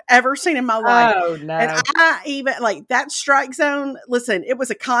officiating I have ever seen in my life. Oh no. And I even, like, that strike zone, listen, it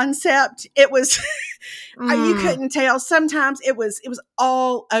was a concept. It was you couldn't tell. Sometimes it was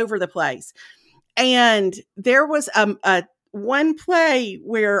all over the place. And there was a one play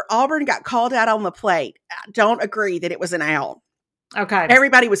where Auburn got called out on the plate. I don't agree that it was an out. Okay.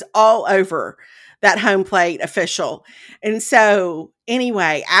 Everybody was all over that home plate official. And so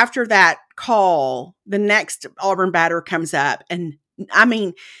anyway, after that call, the next Auburn batter comes up and I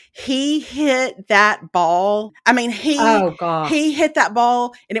mean, he hit that ball. I mean, Oh gosh. he hit that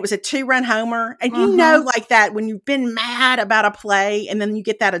ball and it was a 2-run homer. And like that when you've been mad about a play and then you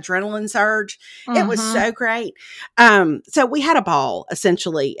get that adrenaline surge, it was so great. So we had a ball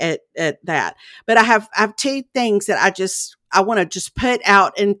essentially at that. But I have 2 things that I want to just put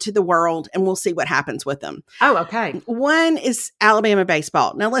out into the world and we'll see what happens with them. Oh, okay. One is Alabama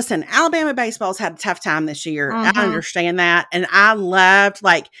baseball. Now listen, Alabama baseball's had a tough time this year. I understand that. And I loved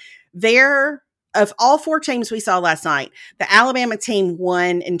of all 4 teams we saw last night, the Alabama team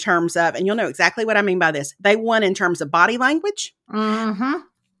won in terms of, and you'll know exactly what I mean by this. They won in terms of body language.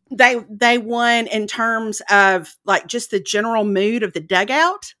 They won in terms of like just the general mood of the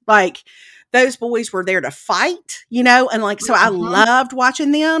dugout. Like, those boys were there to fight, and like, so I loved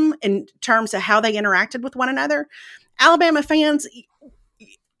watching them in terms of how they interacted with one another. Alabama fans,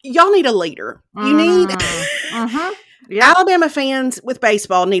 y'all need a leader. You need Alabama fans with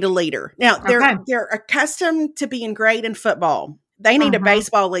baseball need a leader. Now they're accustomed to being great in football. They need a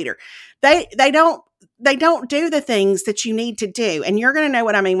baseball leader. They don't do the things that you need to do. And you're going to know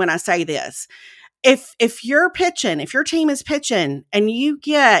what I mean when I say this. If you're pitching, if your team is pitching and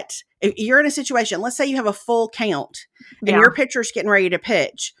if you're in a situation, let's say you have a full count and your pitcher's getting ready to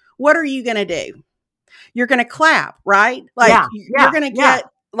pitch, what are you going to do? You're going to clap, right? Like you're going to get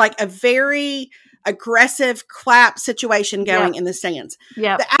like a very aggressive clap situation going in the stands.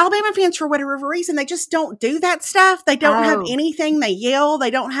 Yeah. The Alabama fans, for whatever reason, they just don't do that stuff. They don't have anything. They yell. They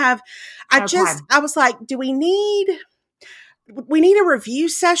don't have, I was like, we need a review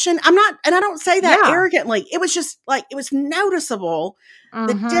session. And I don't say that arrogantly. It was just like, it was noticeable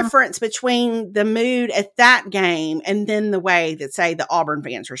the difference between the mood at that game and then the way that, say, the Auburn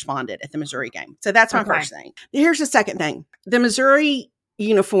fans responded at the Missouri game. So that's my first thing. Here's the second thing. The Missouri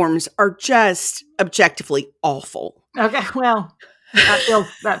uniforms are just objectively awful. Okay. Well,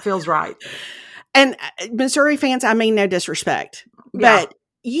 that feels right. And Missouri fans, I mean no disrespect, but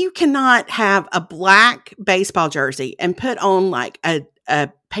you cannot have a black baseball jersey and put on like a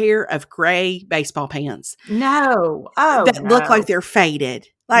pair of gray baseball pants. No. That look like they're faded.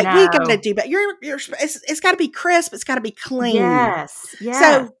 Like we got to do, but it's got to be crisp. It's got to be clean. Yes.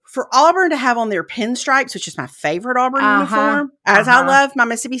 So for Auburn to have on their pinstripes, which is my favorite Auburn uniform, as I love my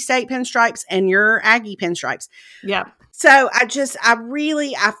Mississippi State pinstripes and your Aggie pinstripes. Yeah. So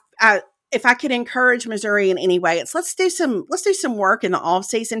if I could encourage Missouri in any way, let's do some work in the off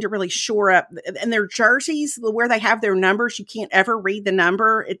season to really shore up. And their jerseys, where they have their numbers, you can't ever read the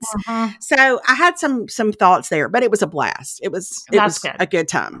number. So I had some thoughts there, but it was a blast. It was a good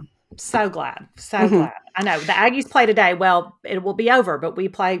time. So glad. Glad. I know the Aggies play today. Well, it will be over, but we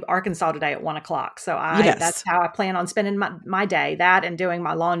play Arkansas today at 1:00. So that's how I plan on spending my day, that and doing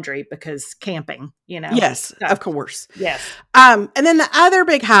my laundry because camping, Yes, so, of course. Yes. And then the other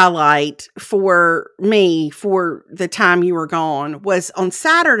big highlight for me for the time you were gone was on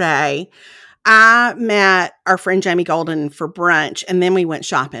Saturday, I met our friend Jamie Golden for brunch and then we went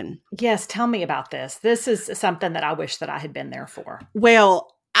shopping. Yes. Tell me about this. This is something that I wish that I had been there for.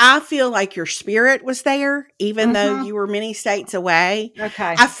 Well, I feel like your spirit was there, even though you were many states away.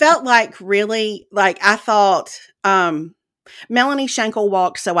 Okay. I felt like really, like I thought, Melanie Schenkel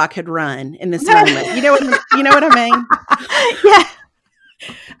walked so I could run in this moment. You know what I mean? Yeah.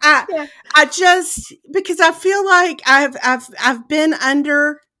 I just, because I feel like I've been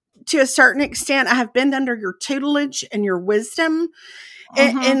under, to a certain extent, I have been under your tutelage and your wisdom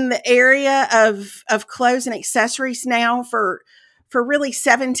in the area of clothes and accessories now for really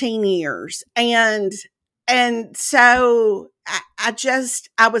 17 years. And so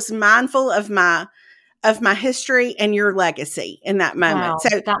I was mindful of my history and your legacy in that moment. Wow,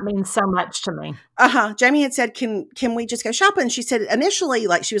 so that means so much to me. Jamie had said, can we just go shopping? She said initially,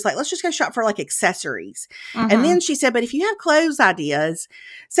 like, she was like, let's just go shop for like accessories. And then she said, but if you have clothes ideas.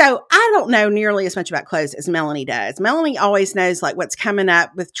 So I don't know nearly as much about clothes as Melanie does. Melanie always knows like what's coming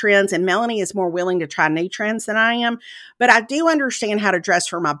up with trends, and Melanie is more willing to try new trends than I am, but I do understand how to dress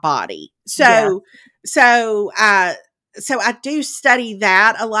for my body. So I do study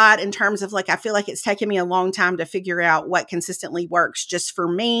that a lot in terms of like, I feel like it's taken me a long time to figure out what consistently works just for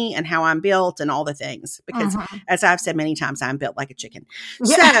me and how I'm built and all the things, because as I've said many times, I'm built like a chicken.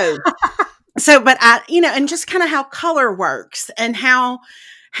 Yeah. But I, and just kind of how color works and how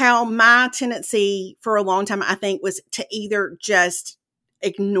my tendency for a long time, I think, was to either just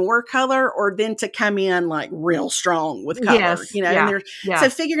ignore color or then to come in like real strong with color, so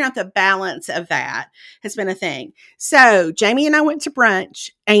figuring out the balance of that has been a thing. So Jamie and I went to brunch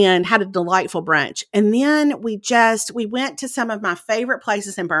and had a delightful brunch. And then we went to some of my favorite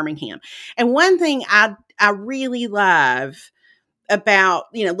places in Birmingham. And one thing I really love about,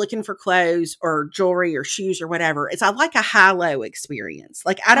 looking for clothes or jewelry or shoes or whatever is I like a high-low experience.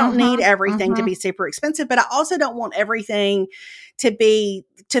 Like I don't need everything to be super expensive, but I also don't want everything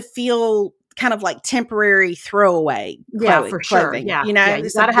to feel kind of like temporary throwaway for sure. clothing. Yeah. You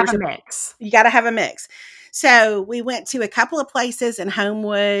got to have a mix. You got to have a mix. So we went to a couple of places in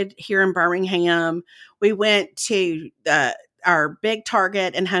Homewood here in Birmingham. We went to our big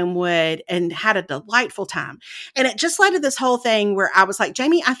Target in Homewood and had a delightful time. And it just led to this whole thing where I was like,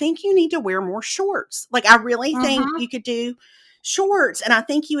 Jamie, I think you need to wear more shorts. Like, I really think you could do shorts. And I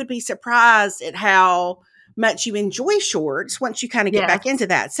think you would be surprised at how much you enjoy shorts once you kind of get back into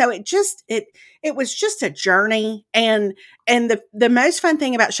that. So it was just a journey. And the most fun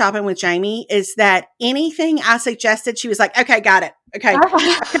thing about shopping with Jamie is that anything I suggested, she was like, okay, got it. Okay,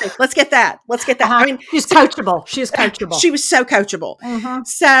 let's get that. Let's get that. I mean, she's coachable. She's coachable. She was so coachable.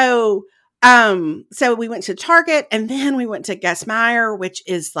 So we went to Target and then we went to Gus Meyer, which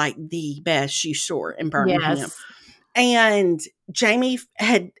is like the best shoe store in Birmingham. Yes. And Jamie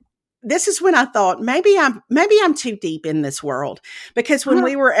this is when I thought maybe I'm too deep in this world, because when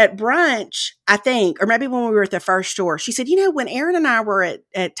we were at brunch, I think, or maybe when we were at the first store, she said, when Aaron and I were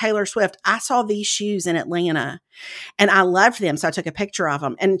at Taylor Swift, I saw these shoes in Atlanta and I loved them. So I took a picture of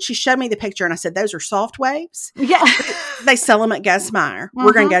them and she showed me the picture and I said, those are Soft Waves. Yeah. They sell them at Gus Meyer.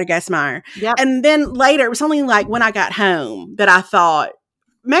 We're going to go to Gus Meyer. Yep. And then later, it was only like when I got home that I thought,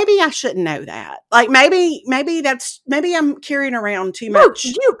 maybe I shouldn't know that. Like maybe I'm carrying around too much.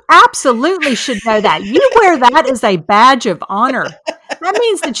 You absolutely should know that. You wear that as a badge of honor. That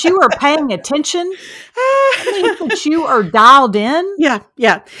means that you are paying attention. That means that you are dialed in.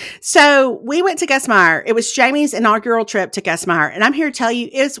 Yeah. So we went to Gus Meyer. It was Jamie's inaugural trip to Gus Meyer. And I'm here to tell you,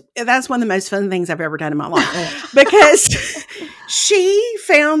 that's one of the most fun things I've ever done in my life. Because she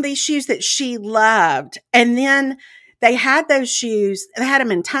found these shoes that she loved. And then they had those shoes, they had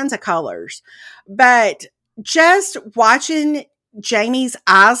them in tons of colors, but just watching Jamie's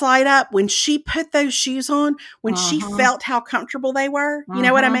eyes light up when she put those shoes on, when she felt how comfortable they were, you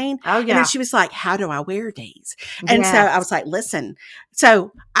know what I mean? Oh, yeah. And then she was like, how do I wear these? And so I was like, listen,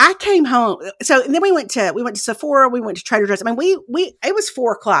 so I came home. So and then we went to Sephora, we went to Trader Joe's. I mean, it was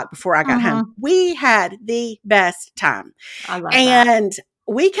 4:00 before I got home. We had the best time. I love that.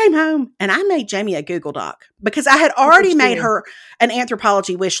 We came home and I made Jamie a Google Doc because I had already made her an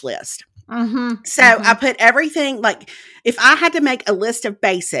Anthropologie wish list. So I put everything, like if I had to make a list of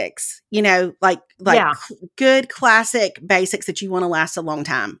basics, good classic basics that you want to last a long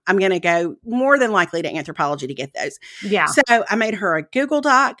time, I'm going to go more than likely to Anthropologie to get those. Yeah. So I made her a Google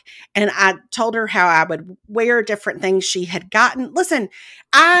Doc and I told her how I would wear different things she had gotten. Listen,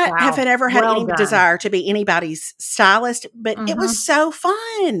 I haven't ever had any desire to be anybody's stylist, but it was so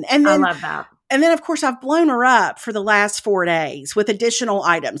fun. And then I love that. And then, of course, I've blown her up for the last 4 days with additional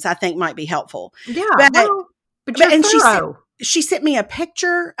items I think might be helpful. Yeah. But you're thorough. She sent me a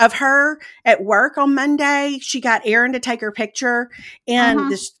picture of her at work on Monday. She got Aaron to take her picture in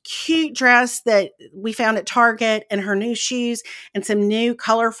this cute dress that we found at Target and her new shoes and some new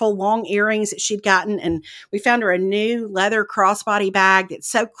colorful long earrings that she'd gotten. And we found her a new leather crossbody bag that's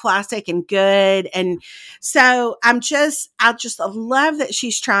so classic and good. And so I just love that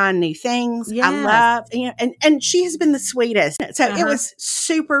she's trying new things. Yes. I love, and she has been the sweetest. So it was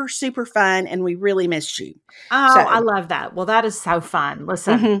super, super fun. And we really missed you. Oh, I love that. Well, that is so fun.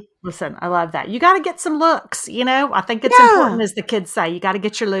 Listen, I love that. You got to get some looks, I think it's important, as the kids say, you got to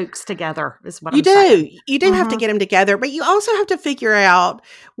get your looks together is what I'm saying. You do have to get them together, but you also have to figure out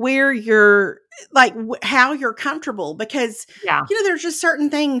where you're how you're comfortable, because, there's just certain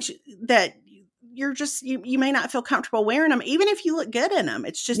things that you're just, you may not feel comfortable wearing them, even if you look good in them.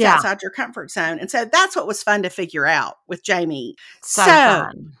 It's just outside your comfort zone. And so that's what was fun to figure out with Jamie. So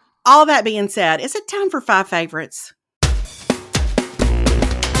fun. All that being said, is it time for 5 favorites?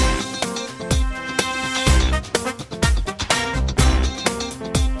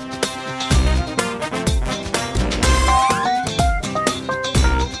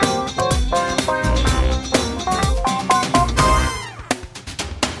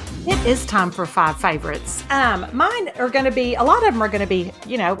 It is time for 5 favorites. Mine are going to be, a lot of them are going to be,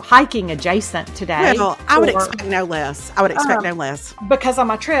 hiking adjacent today. Well, I would expect no less. No less. Because on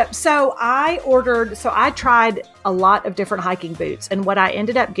my trip. So I tried a lot of different hiking boots. And what I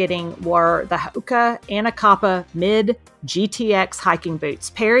ended up getting were the Hoka Anacapa Mid GTX hiking boots.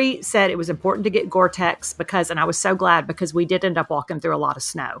 Perry said it was important to get Gore-Tex and I was so glad because we did end up walking through a lot of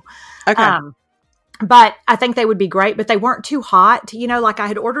snow. Okay. But I think they would be great, but they weren't too hot. Like I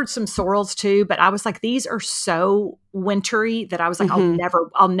had ordered some sorrels too, but I was like, these are so wintry that I was like,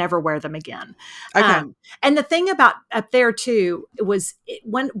 I'll never wear them again. Okay. And the thing about up there too was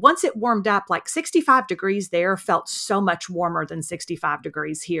once it warmed up, like 65 degrees there felt so much warmer than 65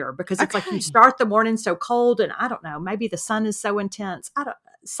 degrees here, because it's like you start the morning so cold, and I don't know, maybe the sun is so intense. I don't know.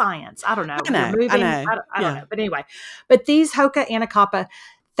 I don't know. But anyway, but these Hoka Anacapa,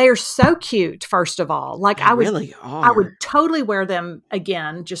 they're so cute, first of all. Like they really are. I would totally wear them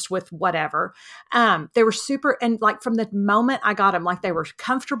again, just with whatever. They were super, and like from the moment I got them, like they were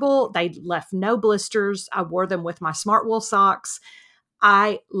comfortable. They left no blisters. I wore them with my Smartwool socks.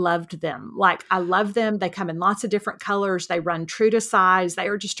 I loved them. Like I love them. They come in lots of different colors. They run true to size. They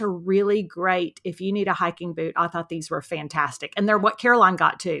are just a really great, if you need a hiking boot, I thought these were fantastic. And they're what Caroline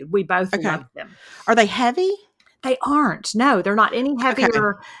got too. We both loved them. Are they heavy? They aren't. No, they're not any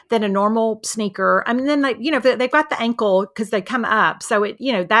heavier than a normal sneaker. I mean, then they've got the ankle because they come up. So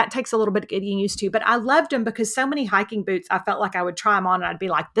that takes a little bit of getting used to, but I loved them because so many hiking boots, I felt like I would try them on and I'd be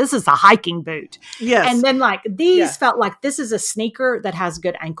like, this is a hiking boot. Yes. And then like these felt like this is a sneaker that has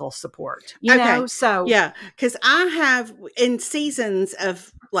good ankle support, you know? So yeah. Cause I have in seasons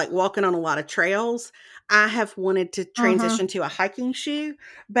of like walking on a lot of trails, I have wanted to transition to a hiking shoe,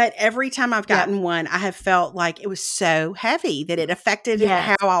 but every time I've gotten one, I have felt like it was so heavy that it affected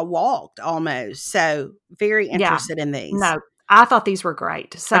how I walked almost. So very interested in these. No, I thought these were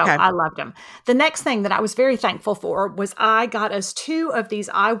great. So I loved them. The next thing that I was very thankful for was I got us 2 of these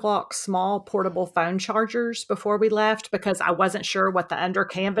iWalk small portable phone chargers before we left, because I wasn't sure what the under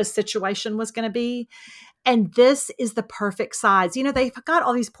canvas situation was going to be. And this is the perfect size. They've got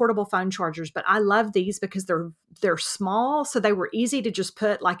all these portable phone chargers, but I love these because they're small. So they were easy to just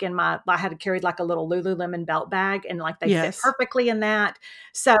put like I had carried like a little Lululemon belt bag, and like they fit perfectly in that.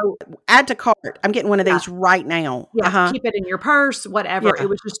 So add to cart. I'm getting one of these right now. Yeah. Keep it in your purse, whatever. Yeah.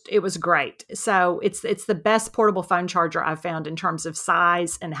 It was great. So it's the best portable phone charger I've found in terms of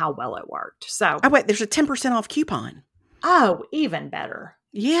size and how well it worked. So wait, there's a 10% off coupon. Oh, even better.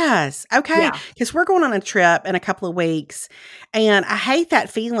 Yes. Okay. Because we're going on a trip in a couple of weeks, and I hate that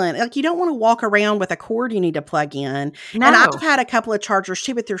feeling. Like you don't want to walk around with a cord you need to plug in. No. And I've had a couple of chargers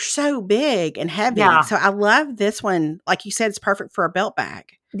too, but they're so big and heavy. Yeah. So I love this one. Like you said, it's perfect for a belt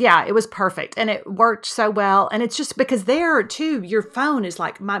bag. Yeah, it was perfect. And it worked so well. And it's just because there too, your phone is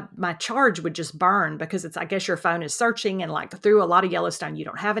like my charge would just burn, because I guess your phone is searching, and like through a lot of Yellowstone, you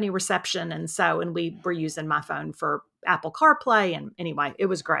don't have any reception. And we were using my phone for Apple CarPlay. And anyway, it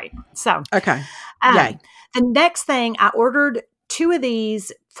was great. So, okay. The next thing, I ordered 2 of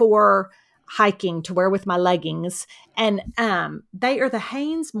these for hiking to wear with my leggings, and they are the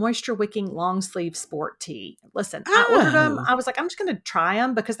Hanes Moisture Wicking Long Sleeve Sport Tee. Listen, I ordered them. I was like, I'm just going to try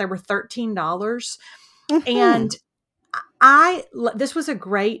them because they were $13, and this was a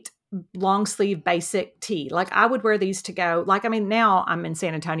great long sleeve basic tee. Like I would wear these to go. Like, I mean, now I'm in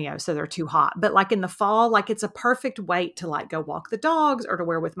San Antonio, so they're too hot. But like in the fall, like it's a perfect weight to like go walk the dogs or to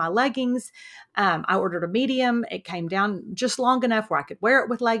wear with my leggings. I ordered a medium. It came down just long enough where I could wear it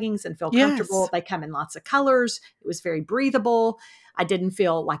with leggings and feel comfortable. They come in lots of colors. It was very breathable. I didn't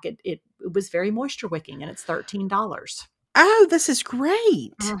feel like it was very moisture wicking, and it's $13. Oh, this is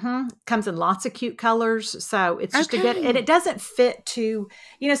great. Comes in lots of cute colors. So it's just a good, and it doesn't fit too,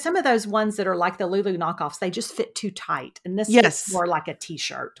 some of those ones that are like the Lulu knockoffs, they just fit too tight. And this is more like a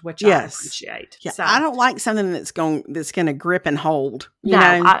t-shirt, which I appreciate. Yeah. So I don't like something that's going to grip and hold.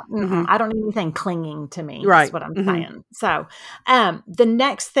 I don't need anything clinging to me. Right. That's what I'm saying. So the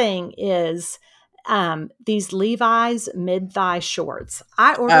next thing is these Levi's mid-thigh shorts.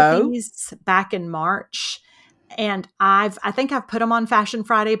 I ordered these back in March. And I think I've put them on Fashion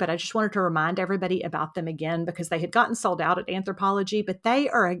Friday, but I just wanted to remind everybody about them again because they had gotten sold out at Anthropologie, but they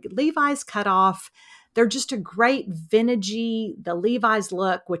are a Levi's cutoff. They're just a great vintagey, the Levi's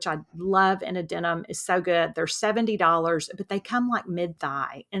look, which I love in a denim, is so good. They're $70, but they come like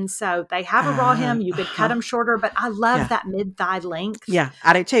mid-thigh. And so they have a raw hem. You could cut them shorter, but I love that mid-thigh length. Yeah,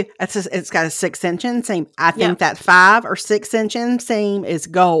 I do too. It's got a 6-inch inseam. I think that 5 or 6-inch inseam is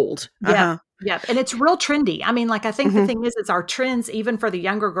gold. Yeah. Yeah. And it's real trendy. I mean, like, I think the thing is, it's our trends, even for the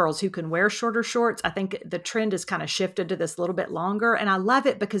younger girls who can wear shorter shorts. I think the trend has kind of shifted to this little bit longer. And I love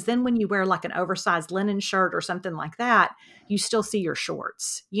it because then when you wear like an oversized linen shirt or something like that, you still see your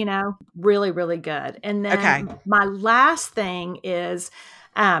shorts, really, really good. And then my last thing is,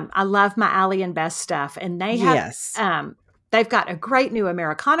 I love my Allie and Best stuff. And they have, they've got a great new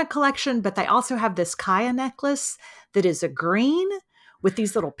Americana collection, but they also have this Kaya necklace that is a green with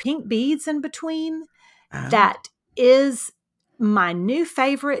these little pink beads in between that is my new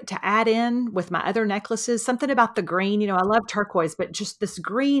favorite to add in with my other necklaces, something about the green. I love turquoise, but just this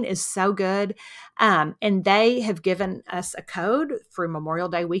green is so good. And they have given us a code for Memorial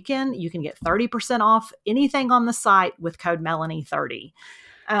Day weekend. You can get 30% off anything on the site with code Melanie30.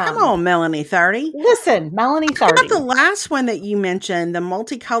 Come on, Melanie 30. Listen, Melanie 30. How about the last one that you mentioned, the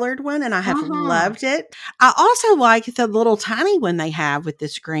multicolored one, and I have loved it. I also like the little tiny one they have with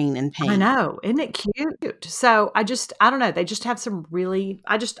this green and pink. I know. Isn't it cute? So I don't know. They just have some really,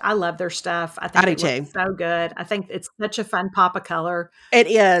 I love their stuff. I think it looks so good. I think it's such a fun pop of color. It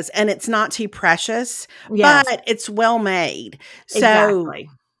is. And it's not too precious, but it's well made. So, exactly.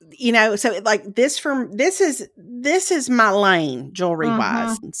 So like this is my lane jewelry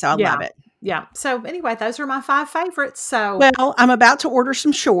wise. So I love it. Yeah. So anyway, those are my 5 favorites. So, well, I'm about to order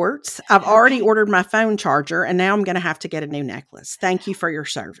some shorts. I've already ordered my phone charger, and now I'm going to have to get a new necklace. Thank you for your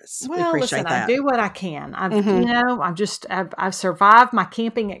service. Well, we appreciate that. I do what I can. I've survived my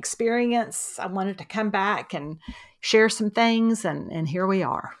camping experience. I wanted to come back and share some things, and here we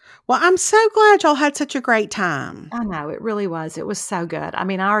are. Well, I'm so glad y'all had such a great time. I know, it really was. It was so good. I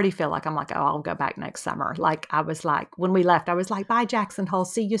mean, I already feel like I'll go back next summer. Like I was like, when we left, I was like, bye, Jackson Hole.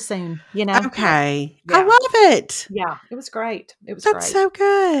 See you soon. Okay. Yeah. I love it. Yeah, it was great. That's so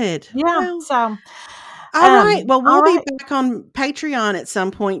good. Yeah. Well, so, all right. Well, we'll be back on Patreon at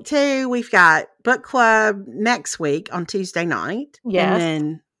some point too. We've got book club next week on Tuesday night. Yes. And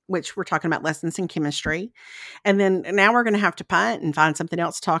then which we're talking about lessons in chemistry. And then now we're going to have to punt and find something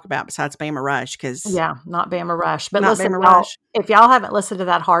else to talk about besides Bama Rush. Not Bama Rush. But listen, if y'all haven't listened to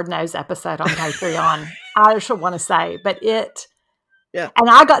that Hard Nose episode on Patreon, I should want to say, and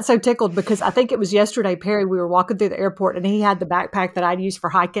I got so tickled because I think it was yesterday, Perry, we were walking through the airport and he had the backpack that I'd used for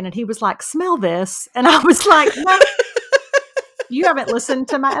hiking and he was like, smell this. And I was like, no, you haven't listened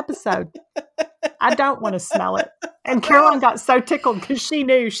to my episode. I don't want to smell it. And Caroline got so tickled because she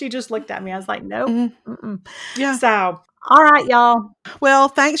knew. She just looked at me. I was like, nope. Mm-hmm. Yeah. So, all right, y'all. Well,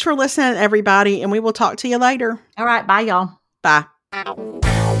 thanks for listening, everybody. And we will talk to you later. All right. Bye, y'all. Bye.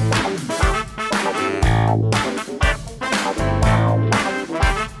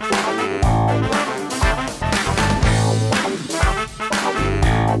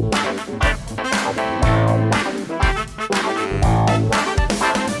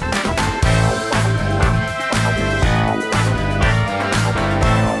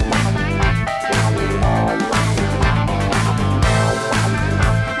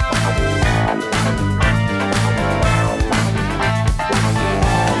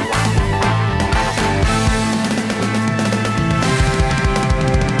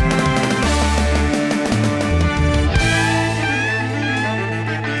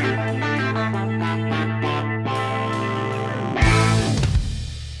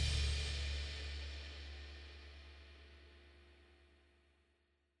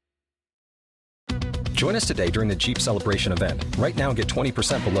 Join us today during the Jeep Celebration event. Right now, get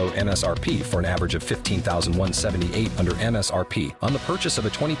 20% below MSRP for an average of $15,178 under MSRP on the purchase of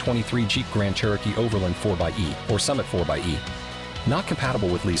a 2023 Jeep Grand Cherokee Overland 4xE or Summit 4xE. Not compatible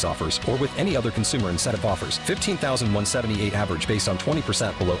with lease offers or with any other consumer incentive offers. $15,178 average based on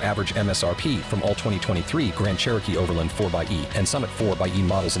 20% below average MSRP from all 2023 Grand Cherokee Overland 4xE and Summit 4xE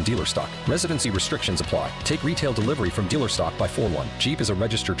models in dealer stock. Residency restrictions apply. Take retail delivery from dealer stock by 4/1. Jeep is a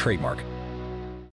registered trademark.